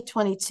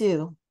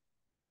 2022.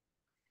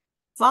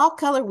 Fall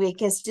Color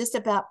Week is just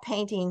about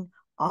painting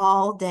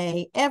all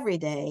day, every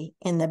day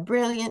in the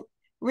brilliant,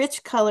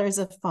 rich colors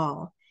of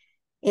fall.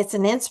 It's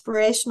an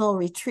inspirational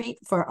retreat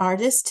for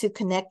artists to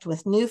connect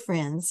with new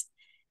friends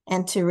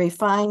and to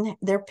refine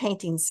their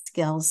painting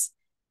skills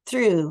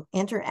through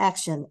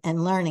interaction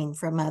and learning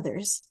from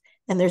others.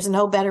 And there's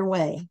no better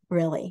way,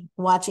 really.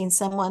 Watching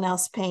someone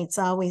else paint's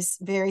always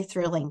very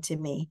thrilling to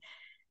me.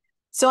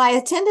 So I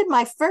attended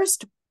my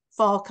first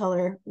Fall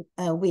Color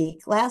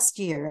Week last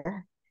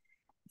year,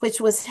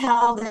 which was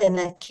held in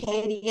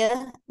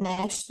Acadia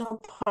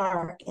National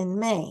Park in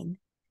Maine.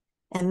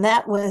 And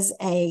that was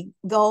a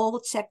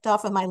goal checked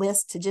off of my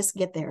list to just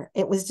get there.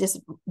 It was just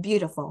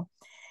beautiful.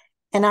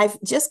 And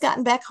I've just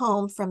gotten back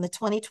home from the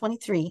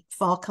 2023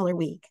 Fall Color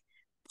Week,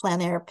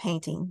 plein air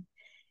painting.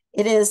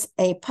 It is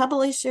a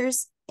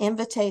publisher's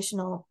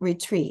invitational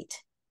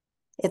retreat.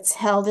 It's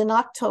held in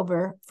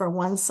October for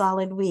one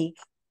solid week.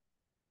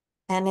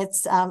 And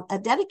it's a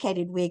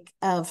dedicated week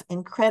of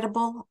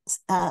incredible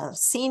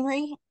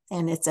scenery,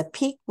 and it's a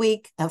peak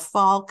week of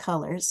fall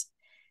colors.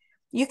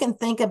 You can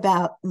think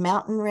about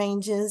mountain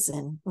ranges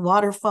and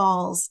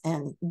waterfalls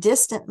and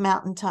distant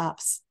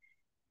mountaintops,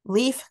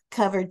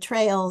 leaf-covered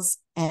trails,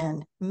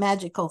 and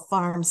magical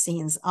farm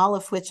scenes, all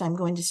of which I'm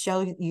going to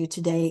show you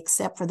today,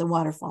 except for the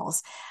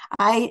waterfalls.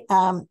 I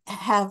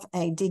have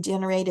a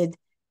degenerated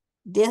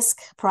disc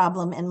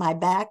problem in my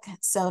back,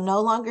 so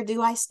no longer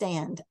do I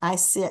stand. I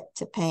sit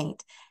to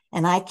paint,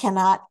 and I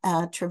cannot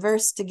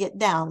traverse to get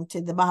down to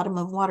the bottom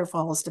of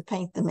waterfalls to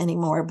paint them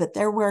anymore. But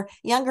there were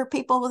younger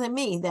people than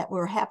me that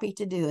were happy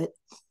to do it.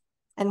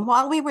 And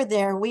while we were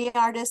there, we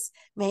artists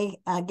may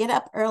get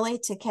up early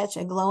to catch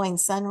a glowing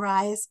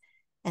sunrise.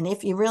 And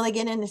if you really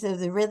get into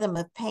the rhythm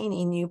of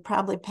painting, you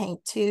probably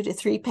paint 2 to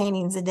 3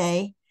 paintings a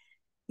day.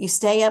 You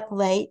stay up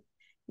late,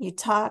 you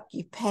talk,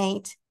 you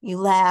paint, you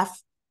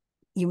laugh,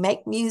 you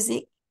make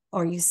music,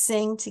 or you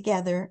sing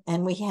together,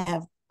 and we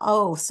have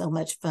so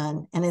much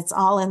fun, and it's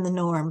all in the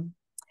norm.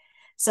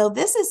 So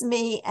this is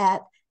me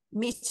at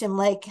Meacham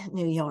Lake,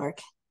 New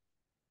York.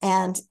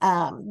 And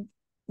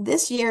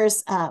this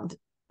year's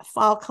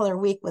Fall Color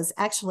Week was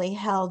actually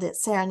held at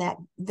Saranac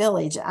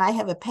Village. I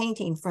have a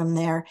painting from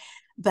there,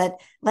 but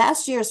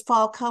last year's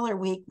Fall Color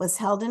Week was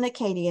held in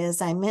Acadia,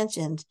 as I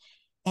mentioned,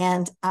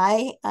 and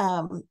I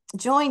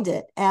joined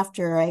it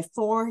after a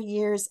 4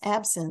 years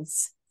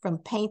absence from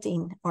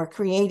painting or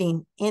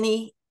creating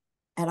any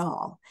at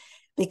all,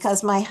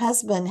 because my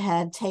husband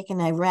had taken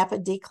a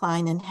rapid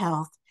decline in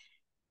health.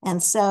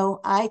 And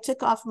so I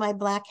took off my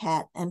black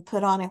hat and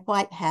put on a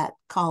white hat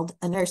called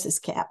a nurse's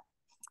cap.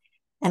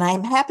 And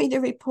I'm happy to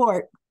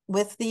report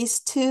with these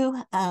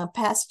 2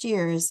 past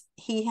years,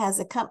 he has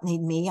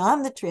accompanied me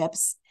on the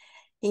trips.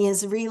 He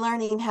is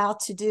relearning how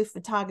to do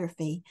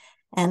photography.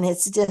 And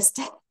it's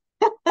just,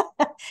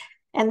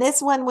 and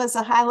this one was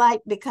a highlight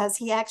because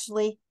he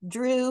actually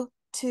drew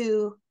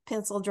 2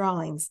 pencil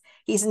drawings.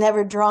 He's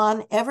never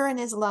drawn ever in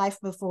his life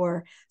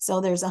before. So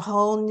there's a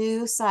whole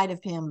new side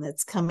of him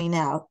that's coming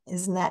out.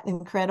 Isn't that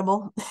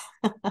incredible?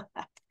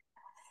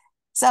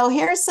 So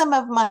here's some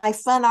of my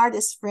fun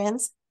artist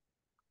friends.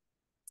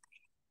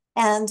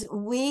 And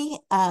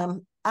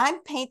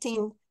I'm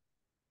painting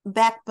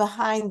back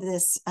behind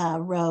this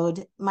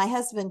road, my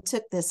husband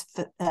took this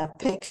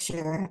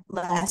picture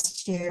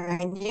last year,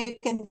 and you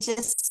can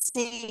just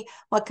see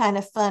what kind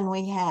of fun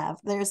we have.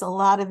 There's a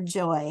lot of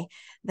joy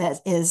that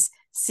is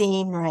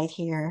seen right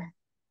here.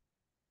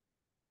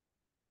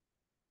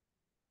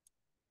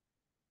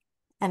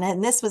 And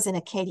then this was in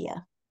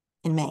Acadia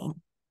in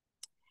Maine.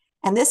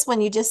 And this one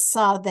you just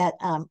saw that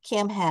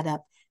Kim had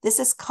up. This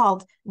is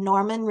called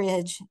Norman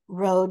Ridge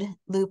Road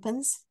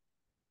Lupins,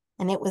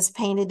 and it was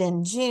painted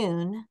in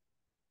June.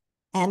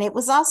 And it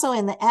was also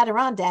in the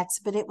Adirondacks,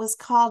 but it was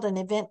called an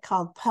event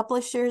called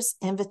Publishers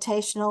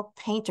Invitational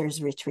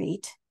Painters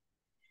Retreat.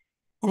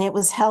 And it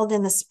was held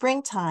in the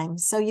springtime.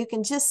 So you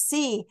can just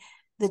see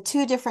the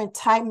two different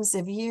times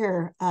of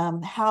year,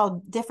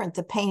 how different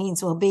the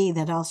paintings will be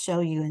that I'll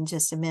show you in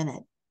just a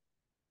minute.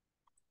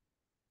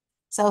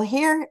 So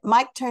here,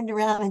 Mike turned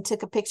around and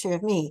took a picture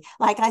of me.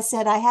 Like I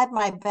said, I had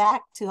my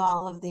back to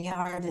all of the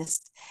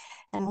artists.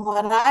 And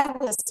what I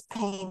was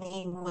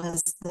painting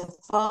was the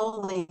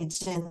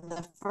foliage and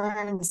the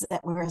ferns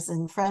that was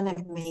in front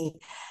of me.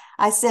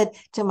 I said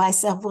to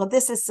myself, well,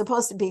 this is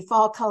supposed to be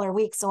fall color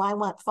week, so I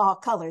want fall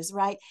colors,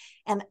 right?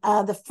 And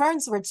the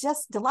ferns were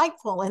just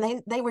delightful,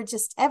 and they were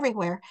just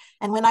everywhere.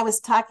 And when I was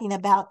talking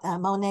about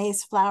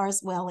Monet's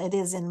flowers, well, it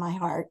is in my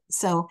heart.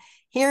 So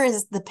here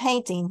is the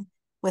painting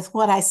with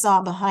what I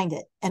saw behind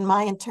it and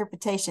my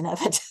interpretation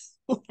of it.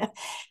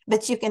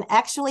 But you can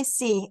actually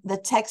see the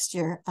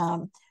texture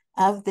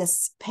of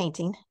this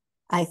painting,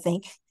 I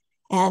think.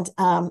 And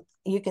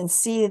you can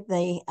see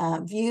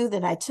the view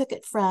that I took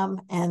it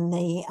from and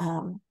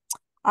the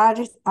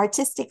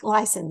artistic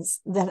license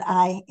that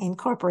I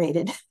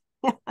incorporated.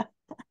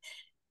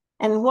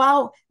 And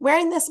while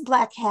wearing this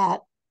black hat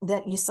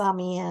that you saw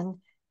me in,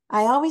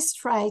 I always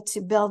try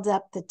to build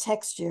up the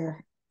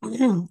texture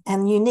and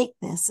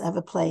uniqueness of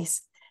a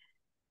place.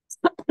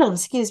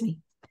 Excuse me.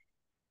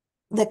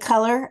 The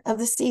color of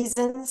the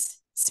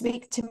seasons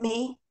speak to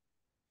me.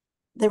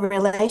 The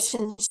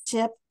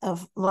relationship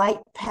of light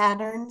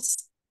patterns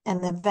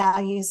and the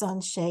values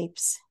on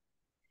shapes.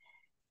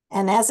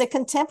 And as a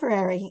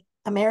contemporary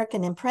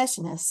American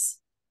Impressionist,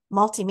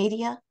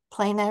 multimedia,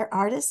 plein air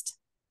artist,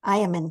 I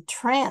am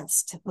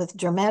entranced with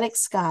dramatic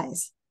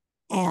skies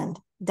and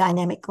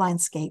dynamic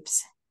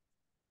landscapes.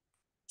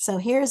 So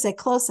here's a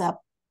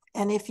close-up.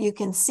 And if you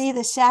can see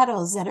the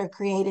shadows that are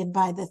created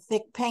by the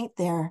thick paint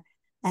there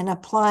and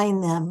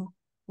applying them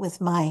with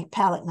my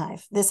palette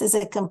knife. This is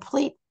a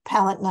complete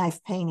palette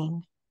knife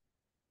painting.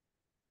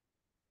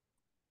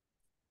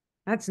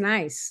 That's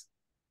nice.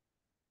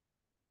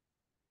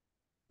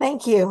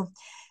 Thank you.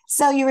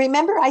 So you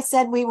remember I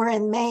said we were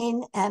in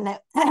Maine, and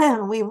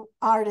we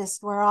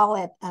artists were all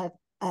at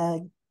a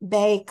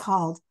bay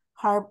called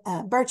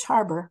Birch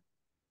Harbor.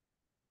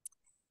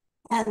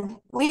 And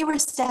we were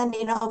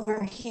standing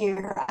over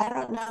here. I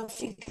don't know if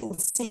you can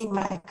see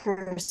my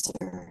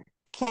cursor.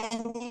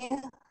 Can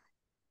you?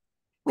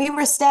 We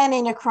were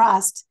standing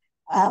across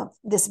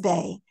this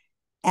bay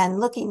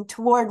and looking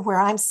toward where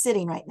I'm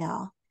sitting right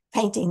now,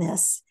 painting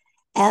this.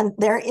 And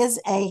there is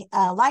a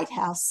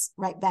lighthouse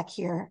right back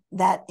here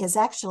that is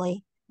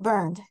actually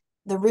burned.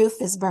 The roof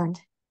is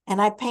burned.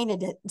 And I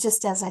painted it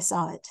just as I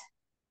saw it.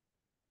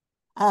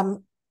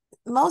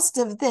 Most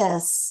of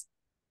this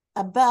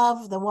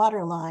above the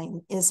water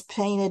line is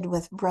painted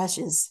with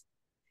brushes.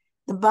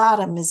 The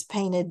bottom is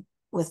painted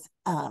with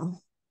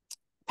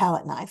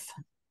palette knife.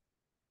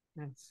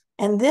 Nice.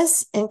 And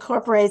this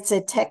incorporates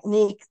a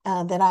technique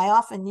that I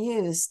often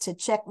use to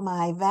check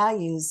my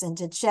values and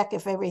to check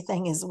if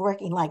everything is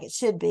working like it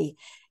should be.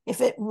 If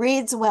it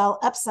reads well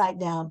upside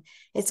down,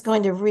 it's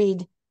going to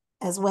read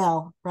as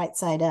well right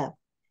side up.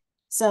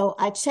 So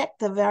I check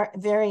the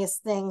various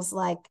things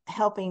like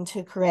helping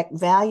to correct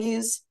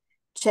values,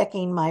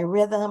 checking my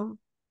rhythm,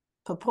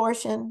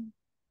 proportion,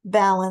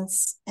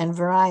 balance, and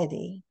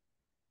variety.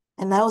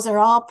 And those are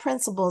all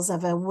principles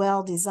of a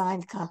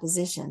well-designed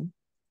composition.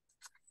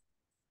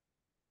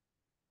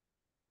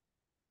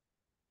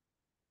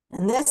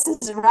 And this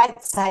is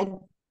right side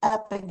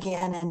up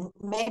again, and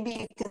maybe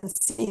you can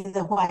see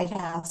the White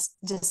House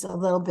just a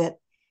little bit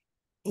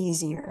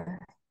easier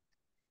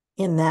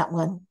in that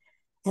one.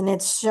 And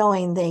it's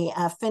showing the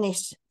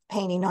finished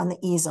painting on the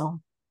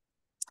easel.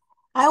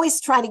 I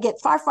always try to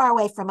get far, far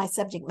away from my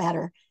subject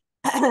matter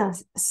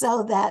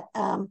so that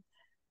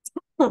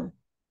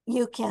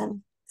you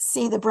can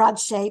see the broad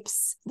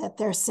shapes, that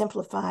they're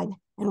simplified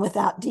and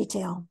without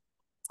detail.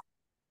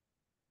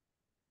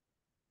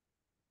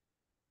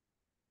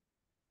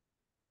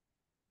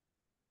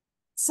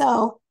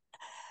 So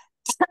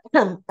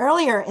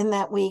earlier in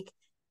that week,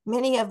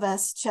 many of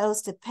us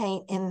chose to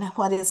paint in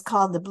what is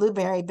called the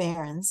Blueberry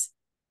Barrens,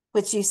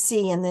 which you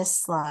see in this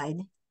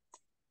slide.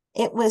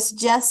 It was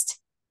just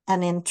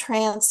an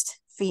entranced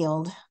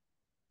field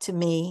to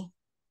me.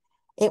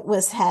 It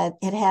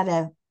had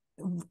a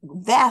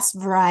vast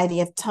variety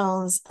of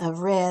tones of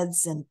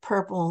reds and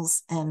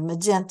purples and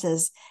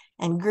magentas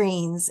and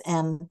greens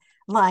and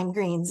lime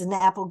greens and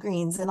apple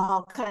greens and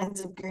all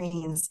kinds of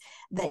greens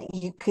that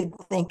you could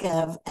think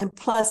of. And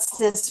plus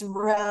this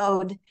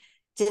road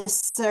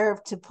just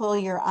served to pull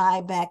your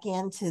eye back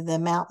into the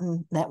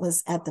mountain that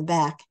was at the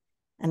back.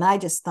 And I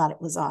just thought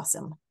it was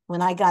awesome.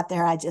 When I got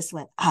there, I just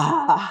went,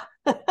 ah.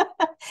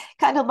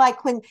 Kind of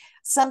like when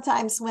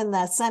sometimes when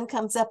the sun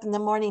comes up in the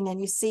morning and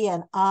you see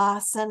an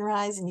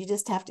sunrise and you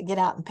just have to get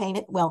out and paint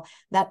it. Well,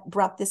 that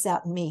brought this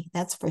out in me,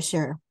 that's for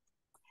sure.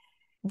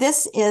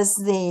 This is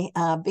the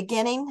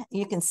beginning.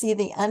 You can see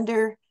the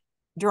under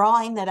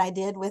drawing that I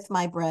did with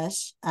my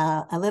brush,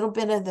 a little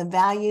bit of the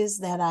values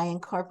that I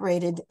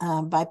incorporated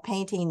by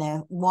painting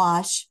a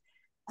wash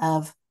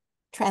of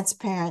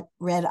transparent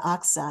red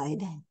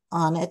oxide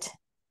on it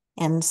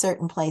in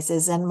certain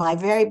places, and my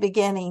very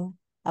beginning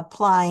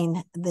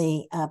applying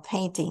the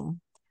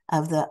painting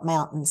of the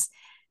mountains.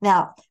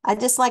 Now, I'd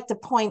just like to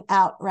point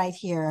out right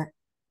here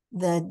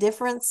the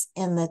difference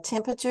in the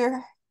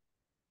temperature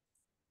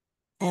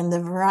and the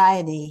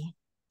variety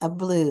of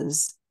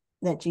blues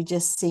that you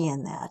just see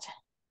in that.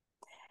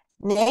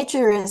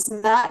 Nature is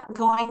not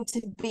going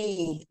to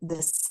be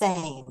the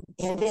same.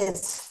 It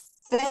is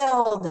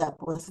filled up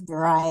with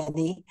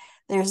variety.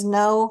 There's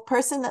no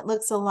person that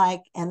looks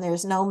alike, and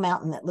there's no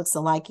mountain that looks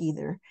alike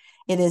either.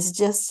 It is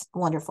just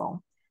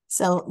wonderful.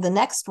 So the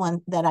next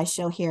one that I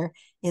show here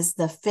is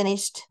the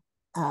finished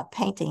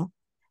painting,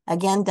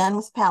 again done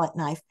with palette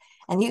knife.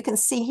 And you can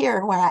see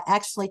here where I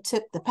actually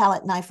took the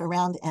palette knife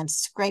around and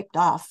scraped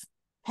off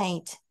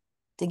paint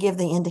to give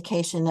the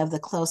indication of the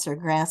closer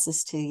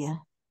grasses to you,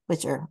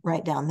 which are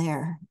right down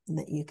there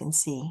that you can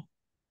see.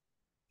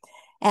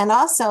 And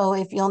also,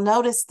 if you'll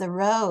notice the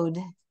road,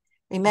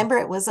 remember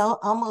it was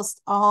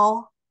almost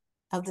all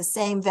of the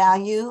same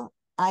value.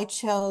 I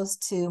chose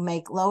to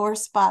make lower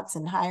spots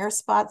and higher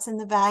spots in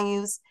the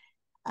values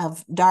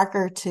of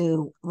darker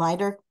to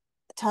lighter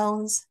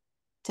tones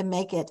to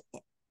make it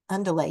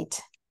undulate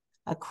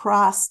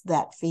across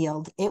that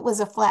field. It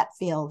was a flat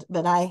field,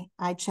 but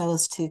I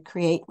chose to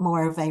create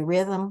more of a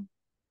rhythm,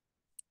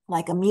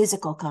 like a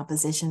musical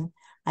composition,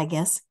 I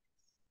guess.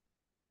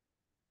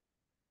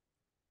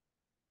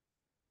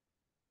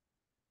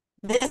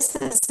 This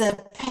is a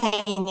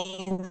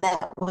painting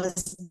that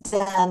was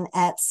done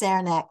at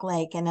Saranac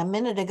Lake. And a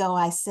minute ago,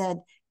 I said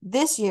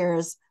this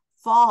year's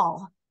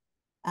Fall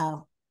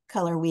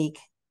Color Week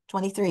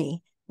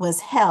 23 was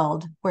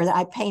held where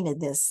I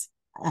painted this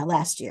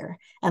last year.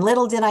 And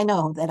little did I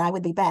know that I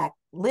would be back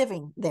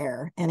living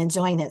there and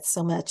enjoying it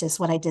so much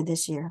as what I did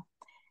this year.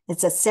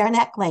 It's at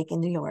Saranac Lake in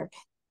New York,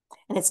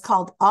 and it's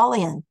called All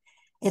In.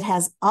 It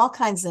has all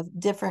kinds of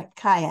different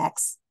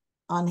kayaks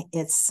on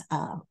its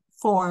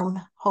form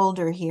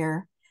holder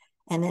here,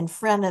 and in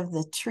front of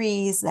the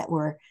trees that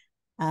were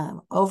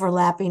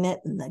overlapping it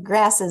and the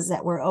grasses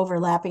that were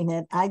overlapping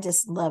it. I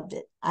just loved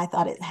it. I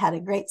thought it had a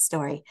great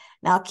story.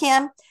 Now,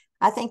 Kim,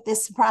 I think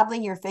this is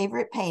probably your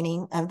favorite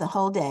painting of the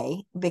whole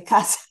day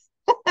because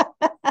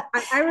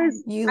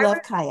you love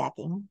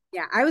kayaking.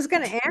 Yeah, I was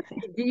going to ask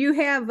you, do you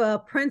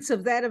have prints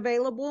of that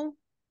available?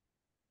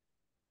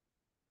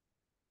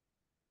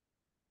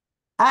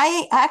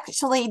 I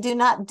actually do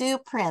not do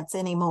prints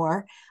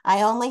anymore.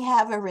 I only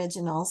have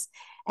originals.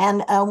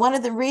 And one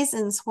of the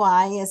reasons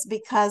why is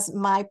because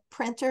my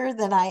printer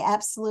that I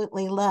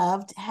absolutely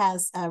loved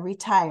has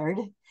retired.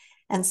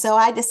 And so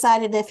I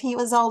decided if he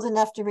was old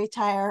enough to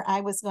retire, I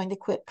was going to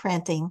quit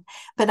printing.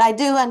 But I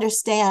do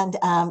understand,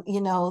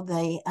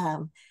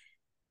 the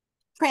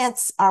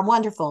prints are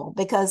wonderful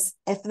because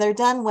if they're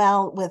done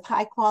well with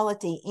high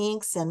quality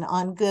inks and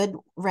on good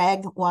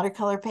rag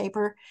watercolor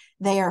paper,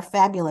 they are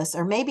fabulous.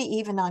 Or maybe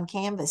even on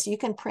canvas. You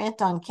can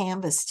print on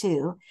canvas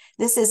too.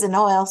 This is an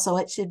oil, so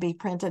it should be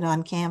printed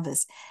on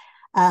canvas.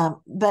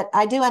 But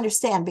I do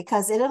understand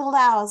because it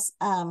allows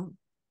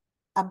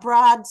a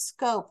broad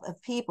scope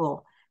of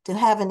people to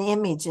have an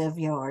image of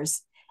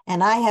yours.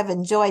 And I have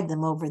enjoyed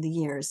them over the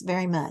years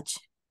very much.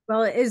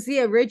 Well, is the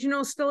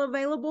original still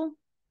available?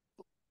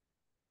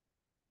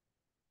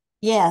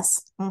 Yes.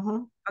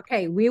 Mm-hmm.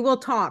 Okay, we will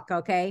talk,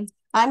 okay?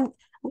 That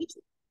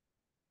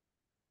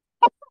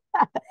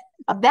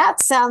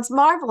sounds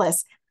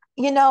marvelous.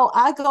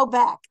 I go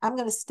back. I'm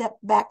going to step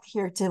back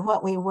here to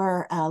what we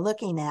were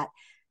looking at.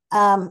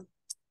 I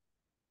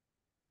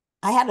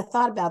had a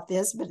thought about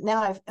this, but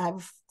now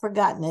I've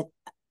forgotten it.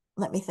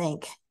 Let me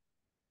think.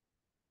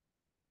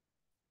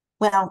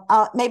 Well,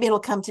 maybe it'll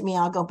come to me.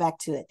 I'll go back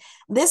to it.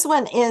 This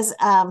one is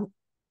an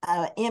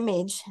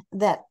image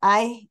that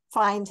I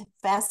find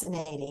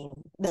fascinating,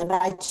 that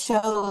I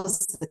chose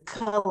the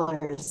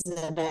colors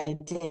that I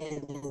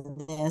did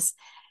in this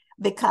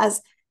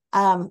because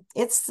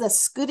it's the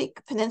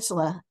Scudic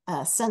Peninsula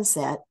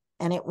sunset,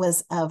 and it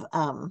was of,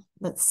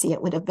 let's see,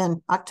 it would have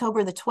been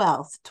October the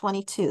 12th,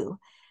 22.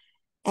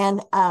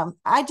 And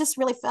I just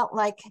really felt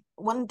like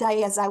one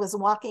day as I was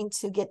walking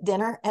to get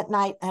dinner at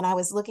night and I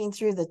was looking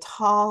through the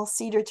tall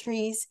cedar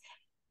trees,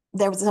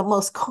 there was the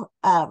most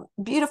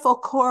beautiful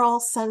coral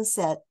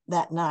sunset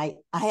that night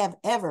I have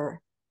ever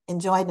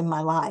enjoyed in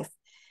my life.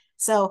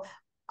 So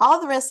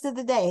all the rest of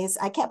the days,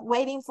 I kept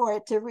waiting for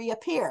it to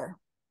reappear,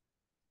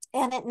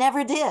 and it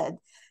never did.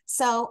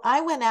 So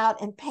I went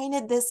out and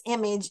painted this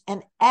image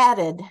and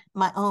added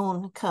my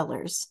own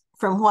colors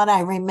from what I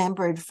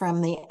remembered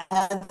from the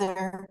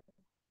other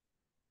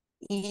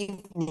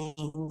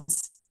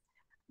evening's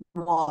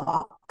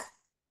walk.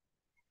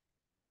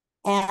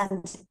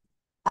 And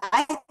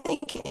I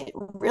think it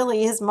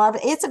really is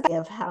marvelous. It's a bit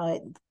of how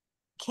it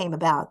came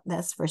about,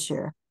 that's for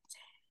sure.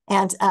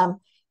 And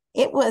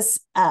it was,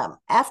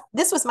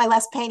 this was my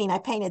last painting I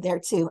painted there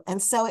too. And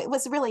so it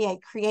was really a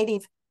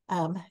creative,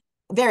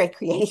 very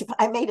creative.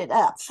 I made it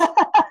up.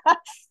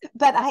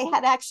 But I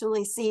had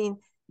actually seen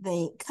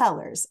the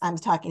colors I'm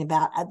talking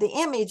about. The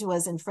image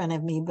was in front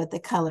of me, but the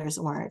colors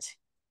weren't.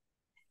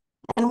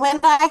 And when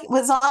I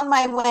was on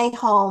my way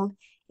home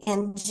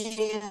in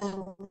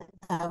June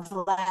of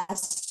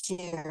last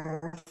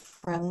year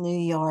from New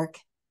York,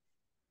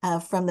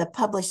 from the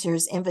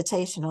Publishers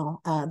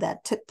Invitational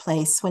that took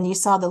place. When you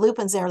saw the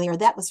Lupins earlier,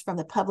 that was from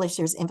the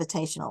Publishers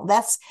Invitational.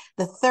 That's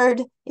the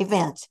third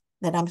event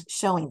that I'm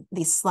showing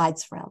these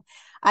slides from.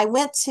 I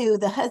went to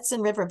the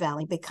Hudson River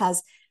Valley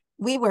because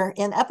we were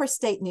in upper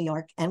state New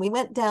York, and we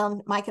went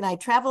down, Mike and I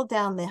traveled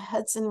down the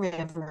Hudson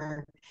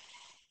River,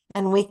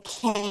 and we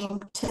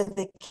came to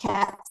the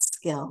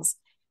Catskills,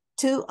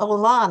 to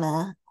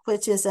Olana,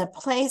 which is a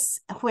place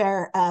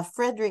where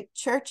Frederick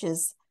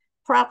Church's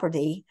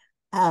property,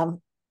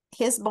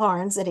 his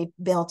barns that he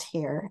built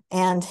here,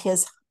 and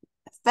his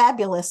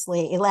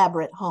fabulously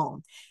elaborate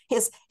home.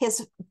 His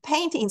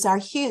paintings are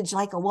huge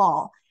like a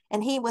wall,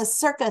 and he was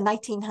circa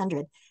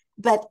 1900.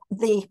 But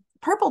the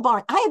purple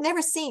barn, I had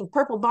never seen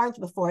purple barns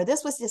before.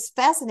 This was just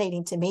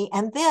fascinating to me.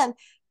 And then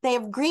they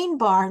have green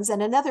barns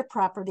and another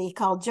property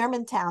called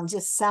Germantown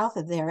just south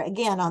of there,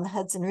 again on the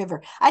Hudson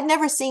River. I'd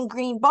never seen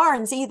green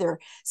barns either.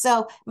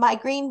 So my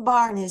green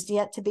barn is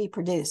yet to be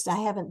produced. I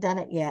haven't done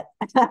it yet,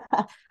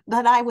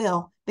 but I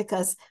will,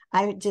 because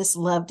I just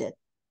loved it.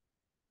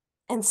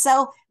 And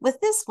so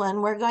with this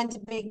one, we're going to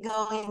be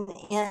going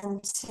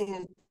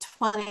into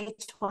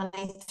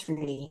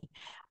 2023.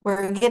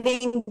 We're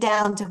getting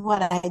down to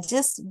what I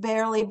just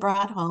barely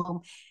brought home.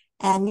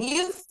 And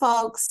you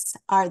folks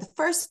are the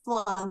first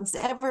ones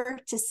ever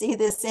to see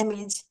this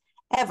image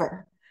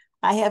ever.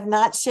 I have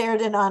not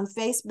shared it on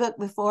Facebook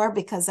before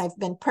because I've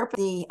been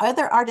the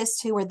other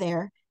artists who were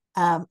there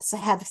so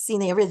have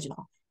seen the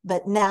original.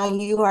 But now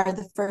you are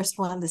the first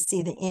one to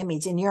see the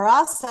image. And you're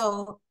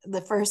also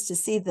the first to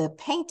see the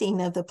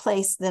painting of the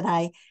place that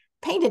I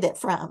painted it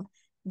from,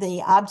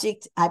 the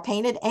object I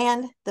painted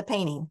and the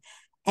painting.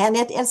 And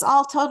it is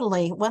all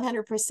totally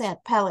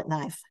 100% palette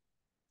knife.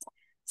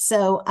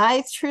 So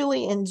I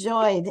truly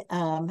enjoyed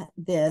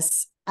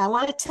this. I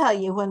want to tell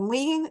you, when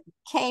we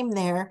came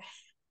there,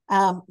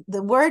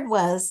 the word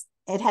was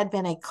it had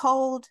been a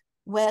cold,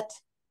 wet,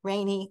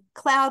 rainy,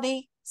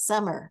 cloudy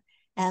summer.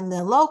 And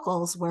the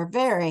locals were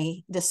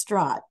very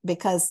distraught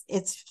because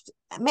it's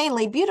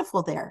mainly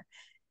beautiful there.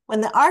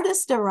 When the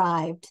artist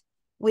arrived,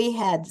 we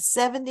had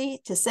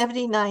 70 to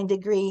 79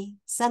 degree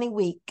sunny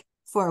week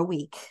for a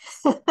week.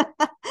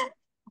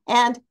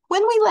 And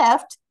when we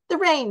left, the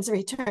rains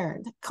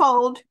returned,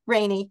 cold,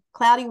 rainy,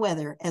 cloudy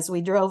weather as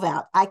we drove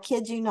out. I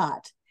kid you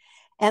not.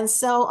 And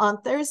so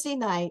on Thursday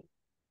night,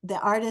 the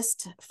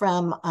artists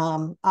from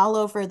all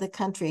over the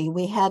country,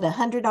 we had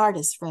 100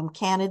 artists from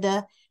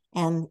Canada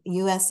and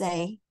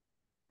USA.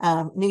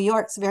 New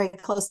York's very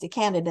close to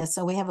Canada,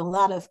 so we have a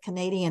lot of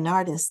Canadian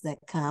artists that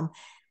come.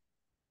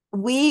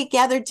 We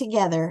gathered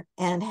together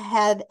and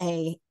had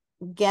a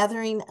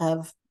gathering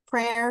of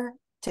prayer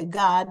to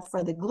God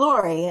for the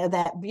glory of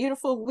that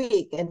beautiful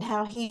week and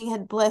how he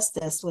had blessed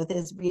us with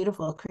his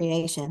beautiful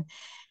creation.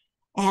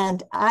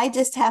 And I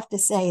just have to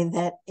say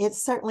that it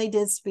certainly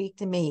did speak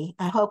to me.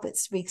 I hope it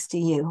speaks to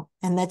you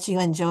and that you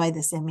enjoy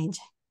this image.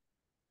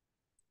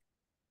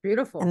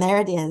 Beautiful. And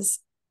there it is,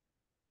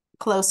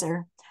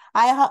 closer.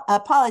 I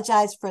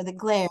apologize for the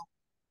glare.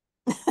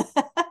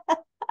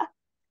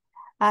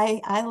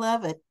 I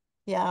love it.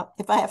 Yeah,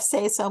 if I have to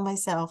say so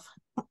myself.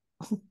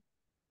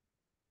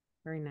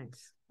 Very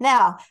nice.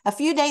 Now, a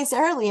few days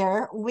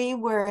earlier, we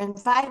were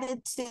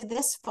invited to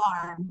this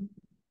farm.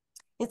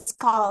 It's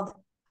called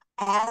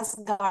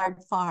Asgard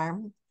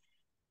Farm.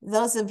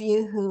 Those of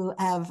you who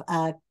have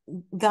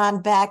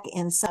gone back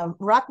in some,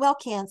 Rockwell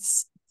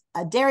Kent's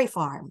dairy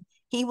farm.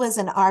 He was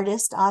an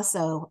artist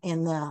also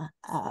in the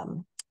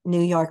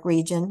New York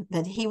region,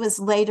 but he was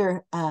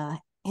later,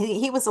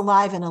 he was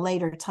alive in a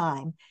later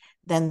time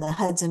than the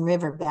Hudson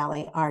River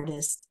Valley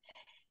artist.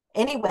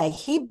 Anyway,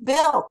 he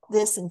built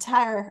this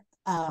entire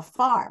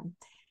farm,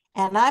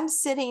 and I'm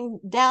sitting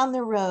down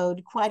the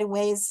road, quite a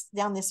ways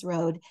down this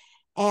road,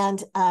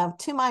 and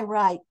to my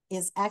right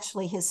is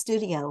actually his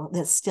studio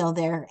that's still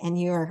there, and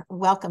you're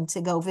welcome to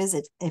go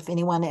visit if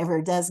anyone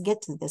ever does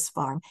get to this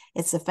farm.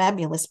 It's a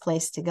fabulous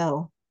place to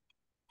go.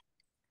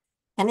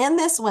 And in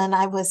this one,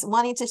 I was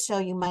wanting to show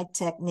you my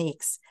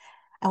techniques.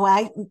 And when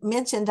I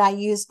mentioned I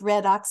used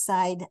red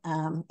oxide,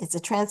 it's a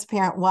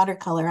transparent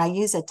watercolor. I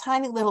use a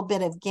tiny little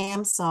bit of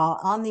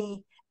Gamsol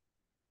on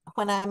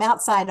when I'm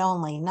outside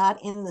only,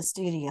 not in the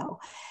studio.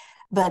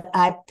 But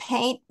I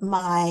paint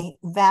my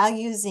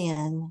values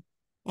in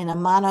a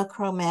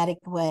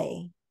monochromatic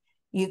way.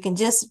 you can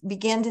just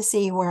begin to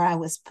see where I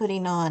was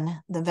putting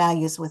on the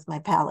values with my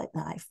palette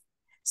knife.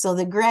 So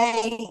the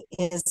gray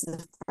is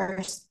the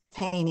first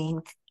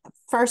painting,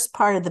 first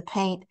part of the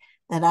paint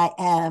that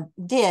I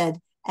did,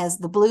 as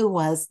the blue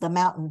was the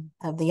mountain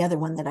of the other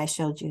one that I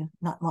showed you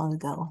not long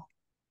ago.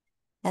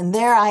 And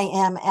there I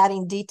am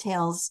adding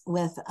details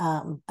with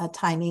a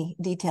tiny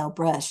detail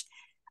brush.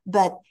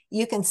 But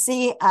you can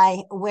see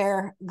I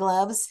wear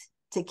gloves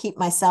to keep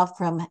myself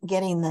from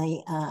getting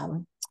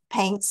the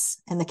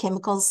paints and the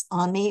chemicals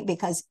on me,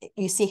 because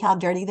you see how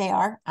dirty they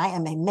are. I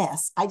am a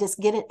mess. I just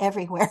get it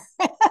everywhere.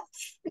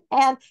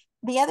 And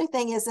the other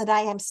thing is that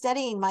I am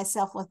steadying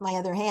myself with my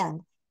other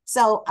hand.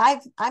 So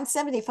I'm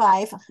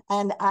 75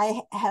 and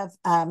I have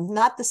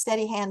not the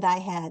steady hand I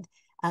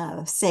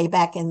had, say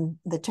back in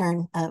the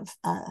turn of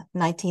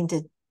 19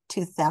 to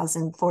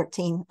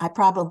 2014. I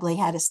probably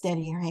had a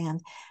steadier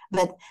hand,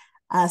 but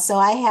so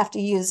I have to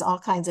use all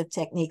kinds of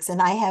techniques,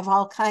 and I have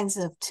all kinds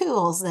of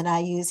tools that I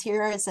use.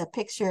 Here is a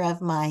picture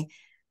of my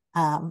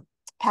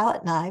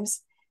palette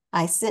knives.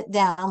 I sit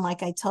down,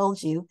 like I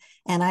told you,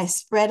 and I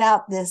spread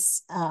out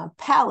this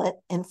palette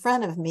in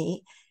front of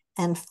me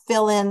and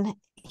fill in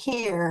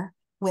here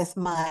with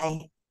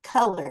my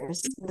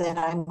colors that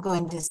I'm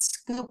going to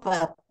scoop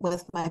up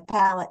with my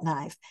palette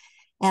knife.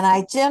 And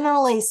I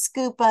generally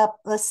scoop up,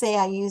 let's say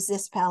I use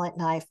this palette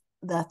knife,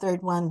 the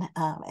third one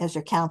as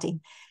you're counting,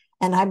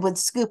 and I would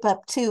scoop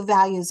up 2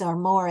 values or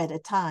more at a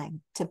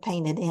time to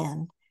paint it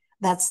in.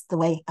 That's the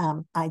way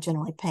I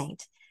generally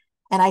paint.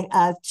 And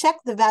I check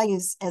the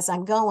values as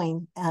I'm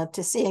going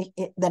to see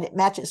that it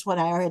matches what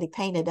I already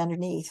painted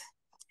underneath.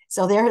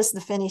 So there's the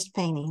finished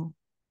painting.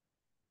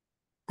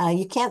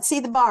 You can't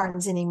see the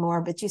barns anymore,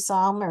 but you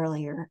saw them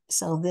earlier.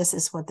 So this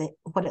is what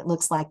it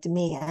looks like to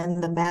me,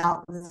 and the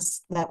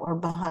mountains that were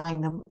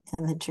behind them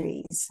and the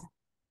trees.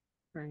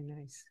 Very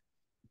nice.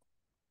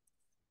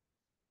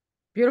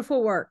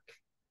 Beautiful work.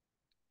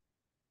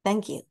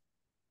 Thank you.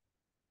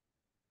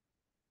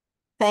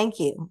 Thank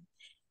you.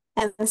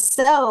 And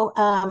so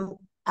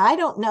I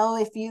don't know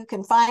if you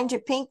can find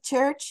your pink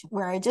church.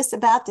 We're just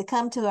about to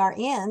come to our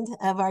end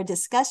of our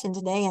discussion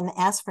today and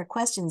ask for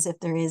questions if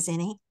there is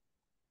any.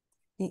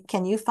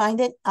 Can you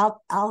find it?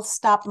 I'll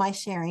stop my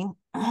sharing.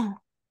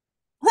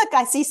 Look,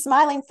 I see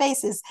smiling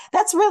faces.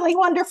 That's really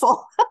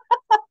wonderful.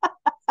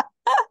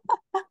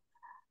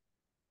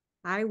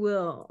 I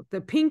will. The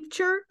pink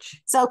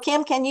church. So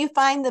Kim, can you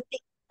find the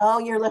pink? Oh,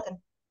 you're looking.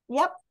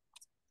 Yep.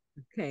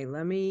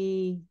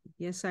 Okay,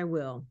 yes, I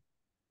will.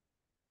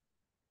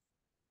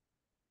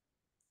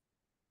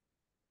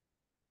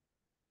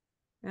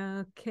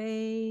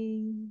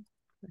 Okay,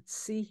 let's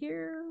see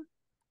here.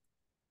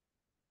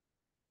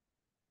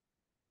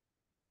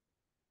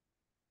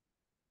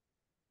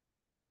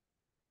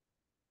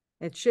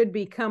 It should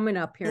be coming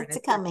up here. It's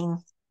coming.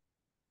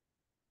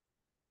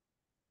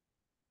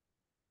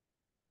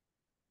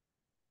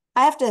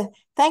 I have to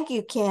thank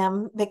you,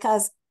 Kim,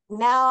 because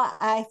now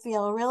I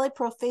feel really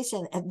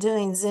proficient at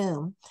doing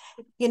Zoom.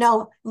 You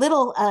know,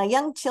 little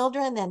young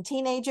children and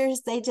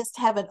teenagers, they just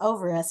have it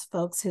over us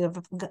folks who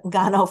have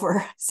gone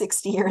over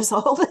 60 years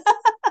old.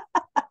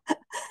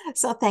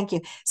 So thank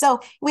you. So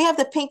we have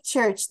the pink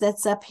church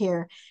that's up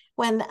here.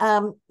 When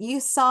you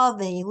saw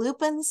the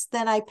lupins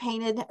that I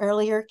painted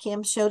earlier,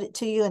 Kim showed it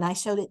to you and I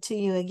showed it to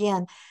you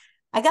again.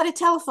 I got a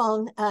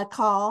telephone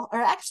call,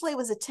 or actually it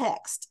was a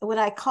text. When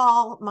I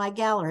call my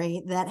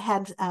gallery that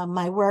had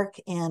my work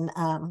in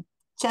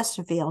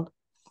Chesterfield,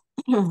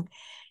 one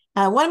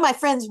of my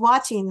friends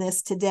watching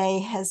this today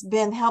has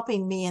been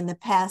helping me in the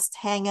past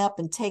hang up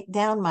and take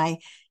down my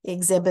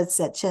exhibits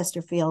at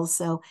Chesterfield,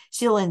 so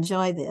she'll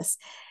enjoy this.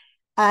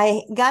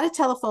 I got a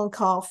telephone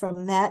call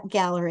from that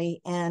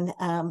gallery, and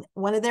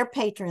one of their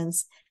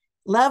patrons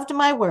loved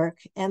my work,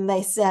 and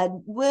they said,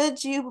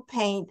 would you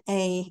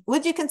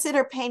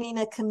consider painting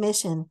a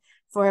commission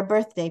for a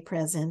birthday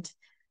present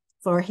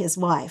for his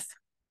wife?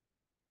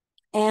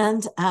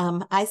 And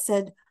I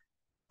said,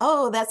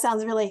 oh, that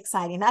sounds really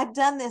exciting. I've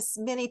done this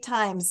many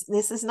times.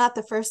 This is not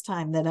the first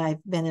time that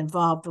I've been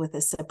involved with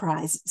a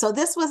surprise. So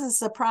this was a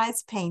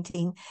surprise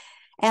painting.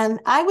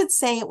 And I would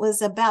say it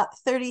was about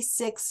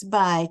 36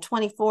 by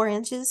 24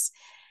 inches.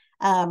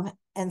 And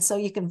so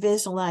you can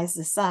visualize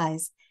the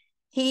size.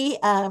 He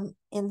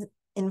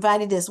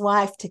invited his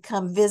wife to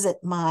come visit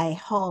my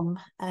home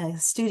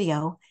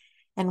studio.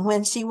 And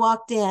when she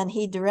walked in,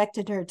 he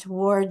directed her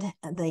toward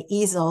the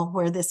easel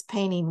where this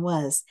painting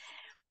was.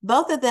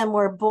 Both of them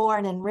were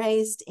born and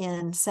raised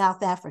in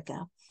South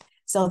Africa.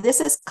 So this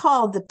is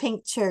called the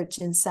Pink Church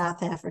in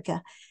South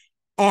Africa.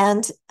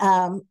 And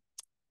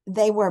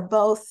they were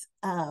both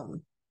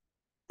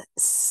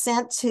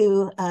sent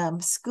to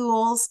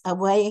schools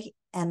away,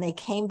 and they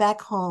came back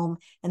home.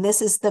 And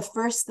this is the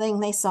first thing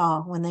they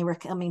saw when they were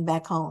coming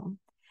back home.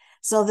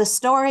 So the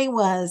story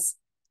was,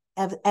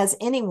 as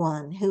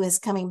anyone who is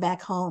coming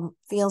back home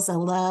feels a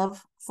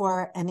love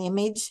for an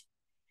image,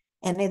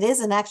 and it is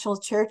an actual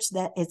church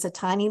that it's a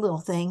tiny little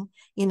thing,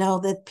 you know,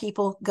 that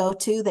people go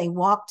to, they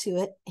walk to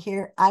it.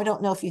 Here, I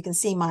don't know if you can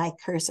see my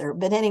cursor,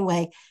 but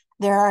anyway,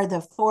 there are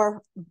the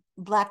 4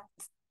 black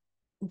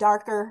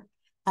darker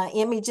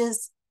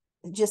images,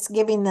 just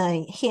giving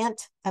the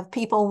hint of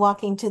people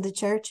walking to the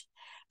church.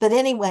 But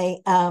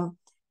anyway,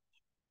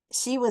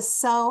 she was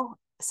so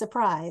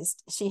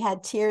surprised. She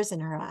had tears in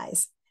her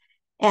eyes.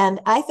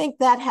 And I think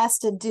that has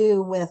to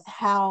do with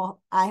how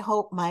I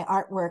hope my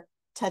artwork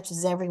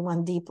touches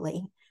everyone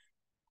deeply.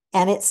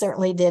 And it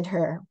certainly did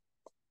her.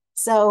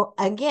 So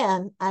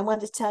again, I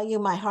want to tell you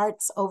my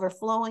heart's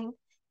overflowing.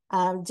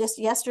 Just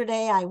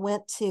yesterday, I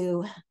went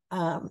to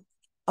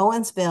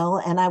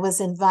Owensville, and I was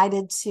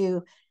invited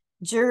to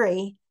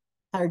juror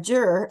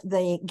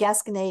the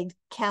Gasconade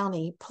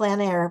County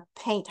Plein Air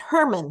Paint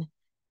Hermann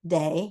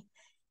Day.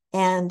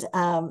 And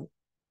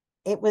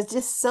it was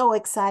just so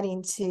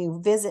exciting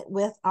to visit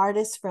with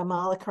artists from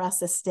all across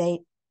the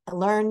state,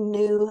 learn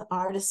new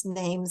artist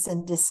names,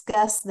 and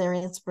discuss their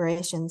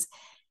inspirations.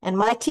 And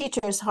my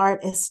teacher's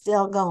heart is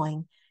still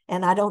going.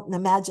 And I don't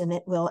imagine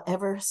it will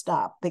ever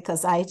stop,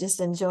 because I just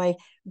enjoy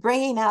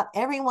bringing out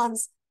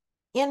everyone's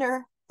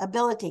inner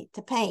ability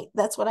to paint.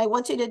 That's what I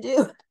want you to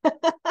do.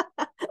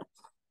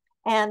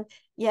 And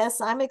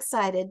yes, I'm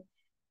excited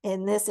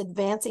in this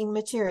advancing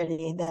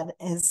maturity that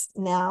is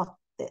now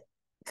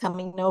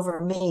coming over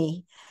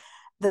me.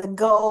 The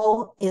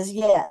goal is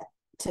yet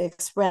to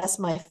express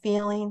my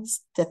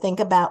feelings, to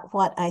think about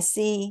what I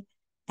see,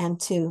 and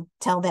to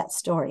tell that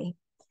story.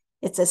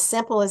 It's as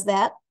simple as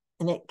that,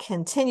 and it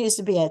continues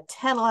to be a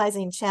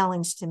tantalizing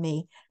challenge to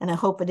me, and I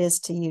hope it is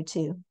to you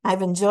too.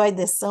 I've enjoyed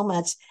this so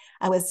much.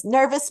 I was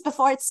nervous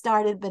before it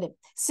started, but as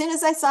soon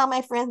as I saw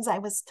my friends, I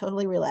was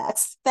totally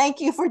relaxed. Thank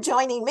you for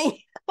joining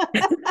me.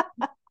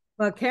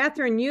 Well,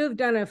 Catherine, you've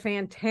done a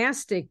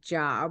fantastic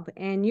job,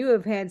 and you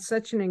have had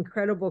such an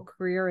incredible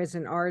career as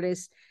an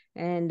artist.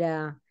 And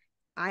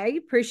I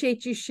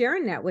appreciate you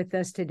sharing that with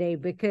us today,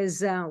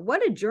 because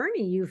what a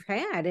journey you've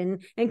had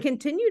and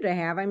continue to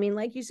have. I mean,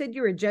 like you said,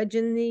 you were a judge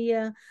in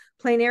the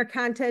plein air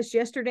contest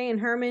yesterday in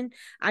Hermann.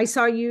 I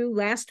saw you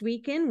last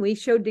weekend. We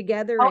showed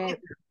together at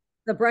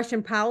the Brush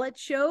and Palette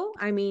show.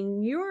 I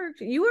mean, you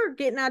were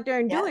getting out there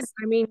and doing.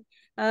 I mean,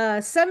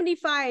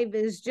 75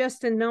 is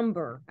just a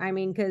number. I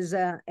mean, because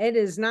it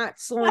is not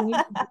slowing you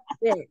a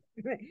bit,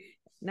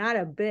 not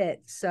a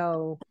bit.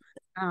 So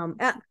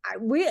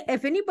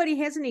if anybody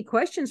has any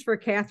questions for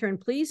Catherine,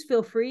 please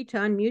feel free to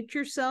unmute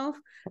yourself.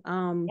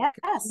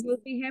 Yes, we'll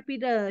be happy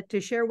to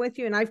share with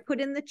you. And I've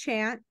put in the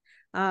chat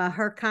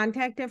her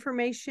contact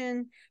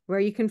information, where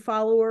you can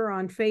follow her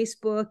on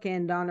Facebook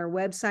and on her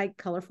website,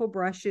 Colorful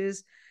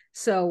Brushes.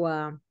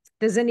 So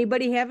does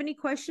anybody have any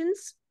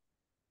questions?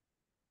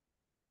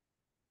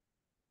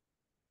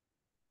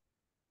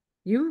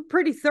 You were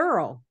pretty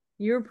thorough.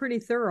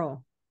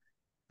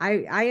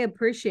 I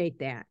appreciate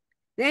that.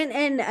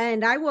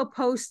 And I will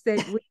post that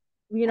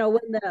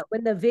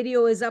when the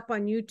video is up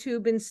on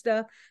YouTube and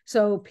stuff,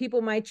 so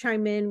people might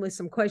chime in with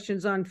some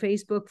questions on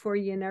Facebook for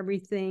you and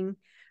everything.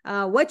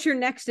 What's your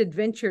next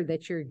adventure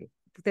that you're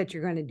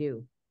going to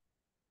do?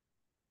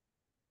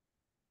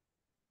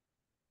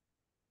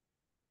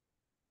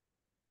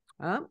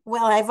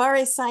 Well, I've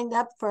already signed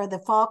up for the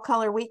Fall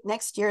Color Week.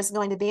 Next year is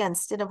going to be,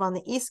 instead of on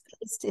the East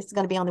Coast, it's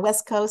going to be on the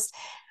West Coast.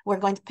 We're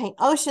going to paint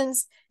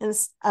oceans and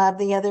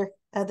the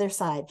other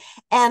side.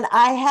 And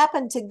I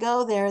happened to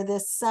go there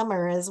this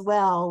summer as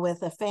well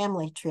with a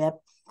family trip.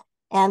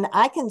 And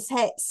I can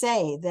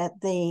say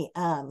that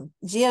the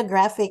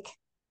geographic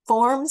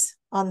forms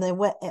on the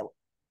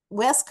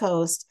West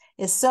Coast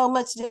is so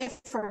much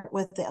different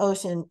with the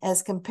ocean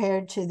as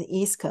compared to the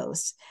East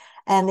Coast.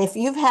 And if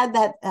you've had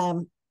that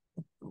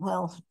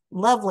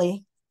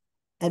lovely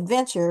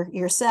adventure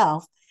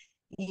yourself,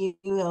 you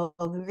will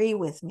agree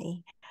with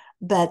me.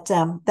 But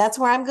that's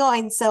where I'm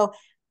going. So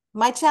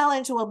my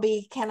challenge will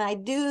be, can I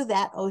do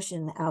that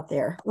ocean out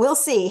there? We'll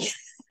see.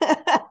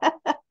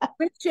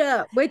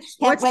 Can't wait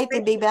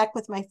to be back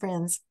with my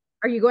friends.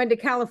 Are you going to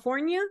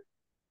California?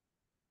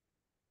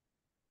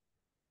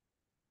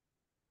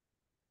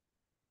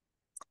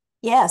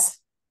 Yes,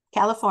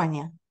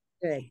 California.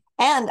 Good.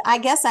 And I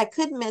guess I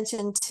could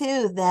mention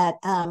too that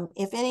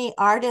if any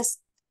artist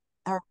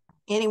or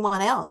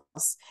anyone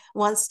else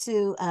wants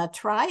to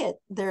try it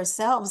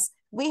themselves,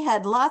 we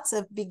had lots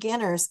of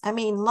beginners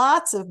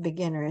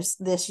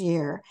this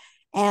year.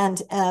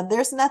 And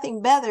there's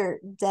nothing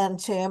better than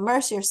to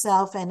immerse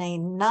yourself in a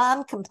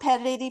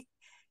non-competitive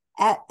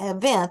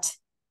event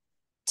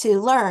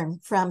to learn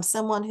from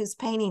someone who's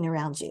painting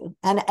around you.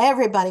 And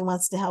everybody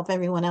wants to help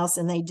everyone else,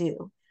 and they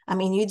do. I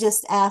mean, you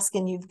just ask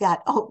and you've got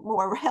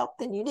more help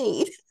than you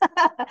need.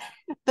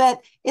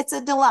 But it's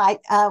a delight.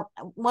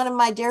 One of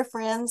my dear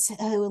friends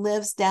who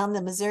lives down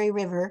the Missouri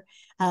River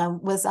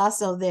was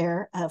also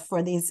there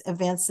for these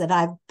events that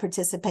I've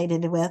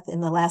participated with in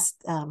the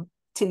last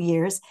 2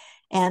 years.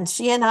 And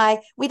she and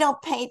we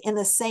don't paint in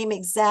the same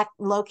exact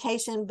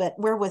location, but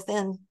we're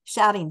within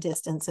shouting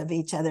distance of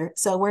each other.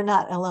 So we're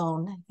not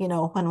alone,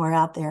 when we're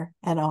out there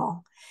at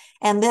all.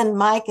 And then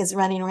Mike is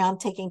running around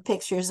taking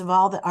pictures of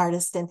all the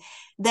artists, and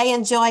they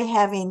enjoy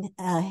having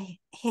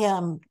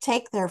him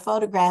take their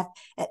photograph.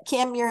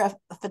 Kim, you're a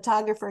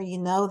photographer, you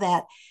know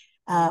that.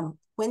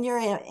 when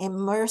you're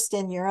immersed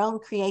in your own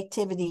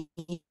creativity,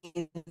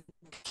 you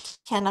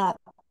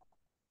cannot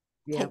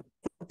take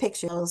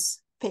pictures,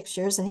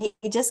 and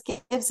he just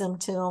gives them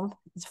to them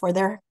for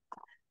their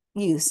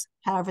use,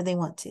 however they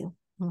want to.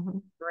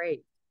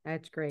 Great.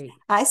 That's great.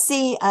 I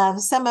see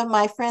some of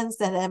my friends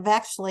that have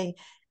actually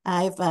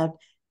I've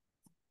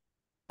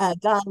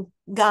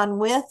gone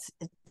with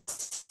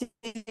to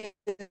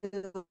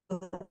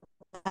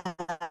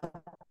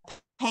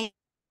paint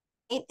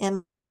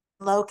in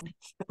local.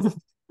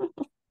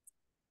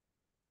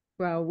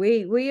 Well,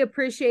 we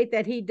appreciate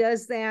that he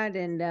does that,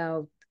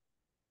 and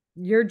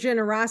your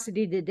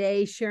generosity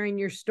today, sharing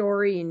your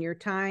story and your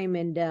time.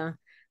 And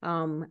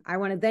I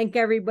want to thank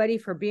everybody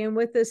for being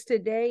with us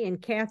today.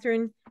 And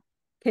Catherine,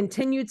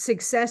 continued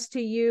success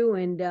to you,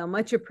 and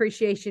much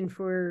appreciation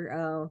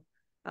for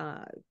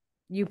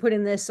you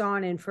putting this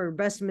on, and for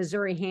Best of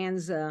Missouri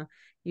Hands.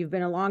 You've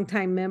been a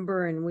longtime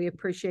member, and we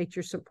appreciate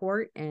your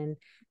support, and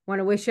want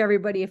to wish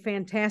everybody a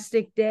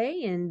fantastic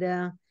day.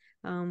 And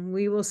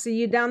we will see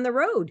you down the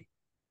road.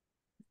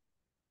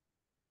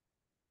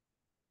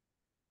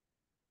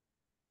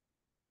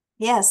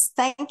 Yes,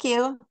 thank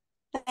you.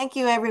 Thank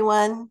you,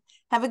 everyone.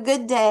 Have a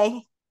good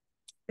day.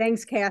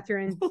 Thanks,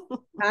 Catherine.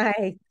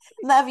 Bye.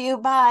 Love you.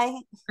 Bye.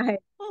 Bye.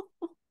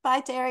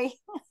 Bye, Terry.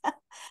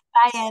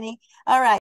 Bye, Annie. All right.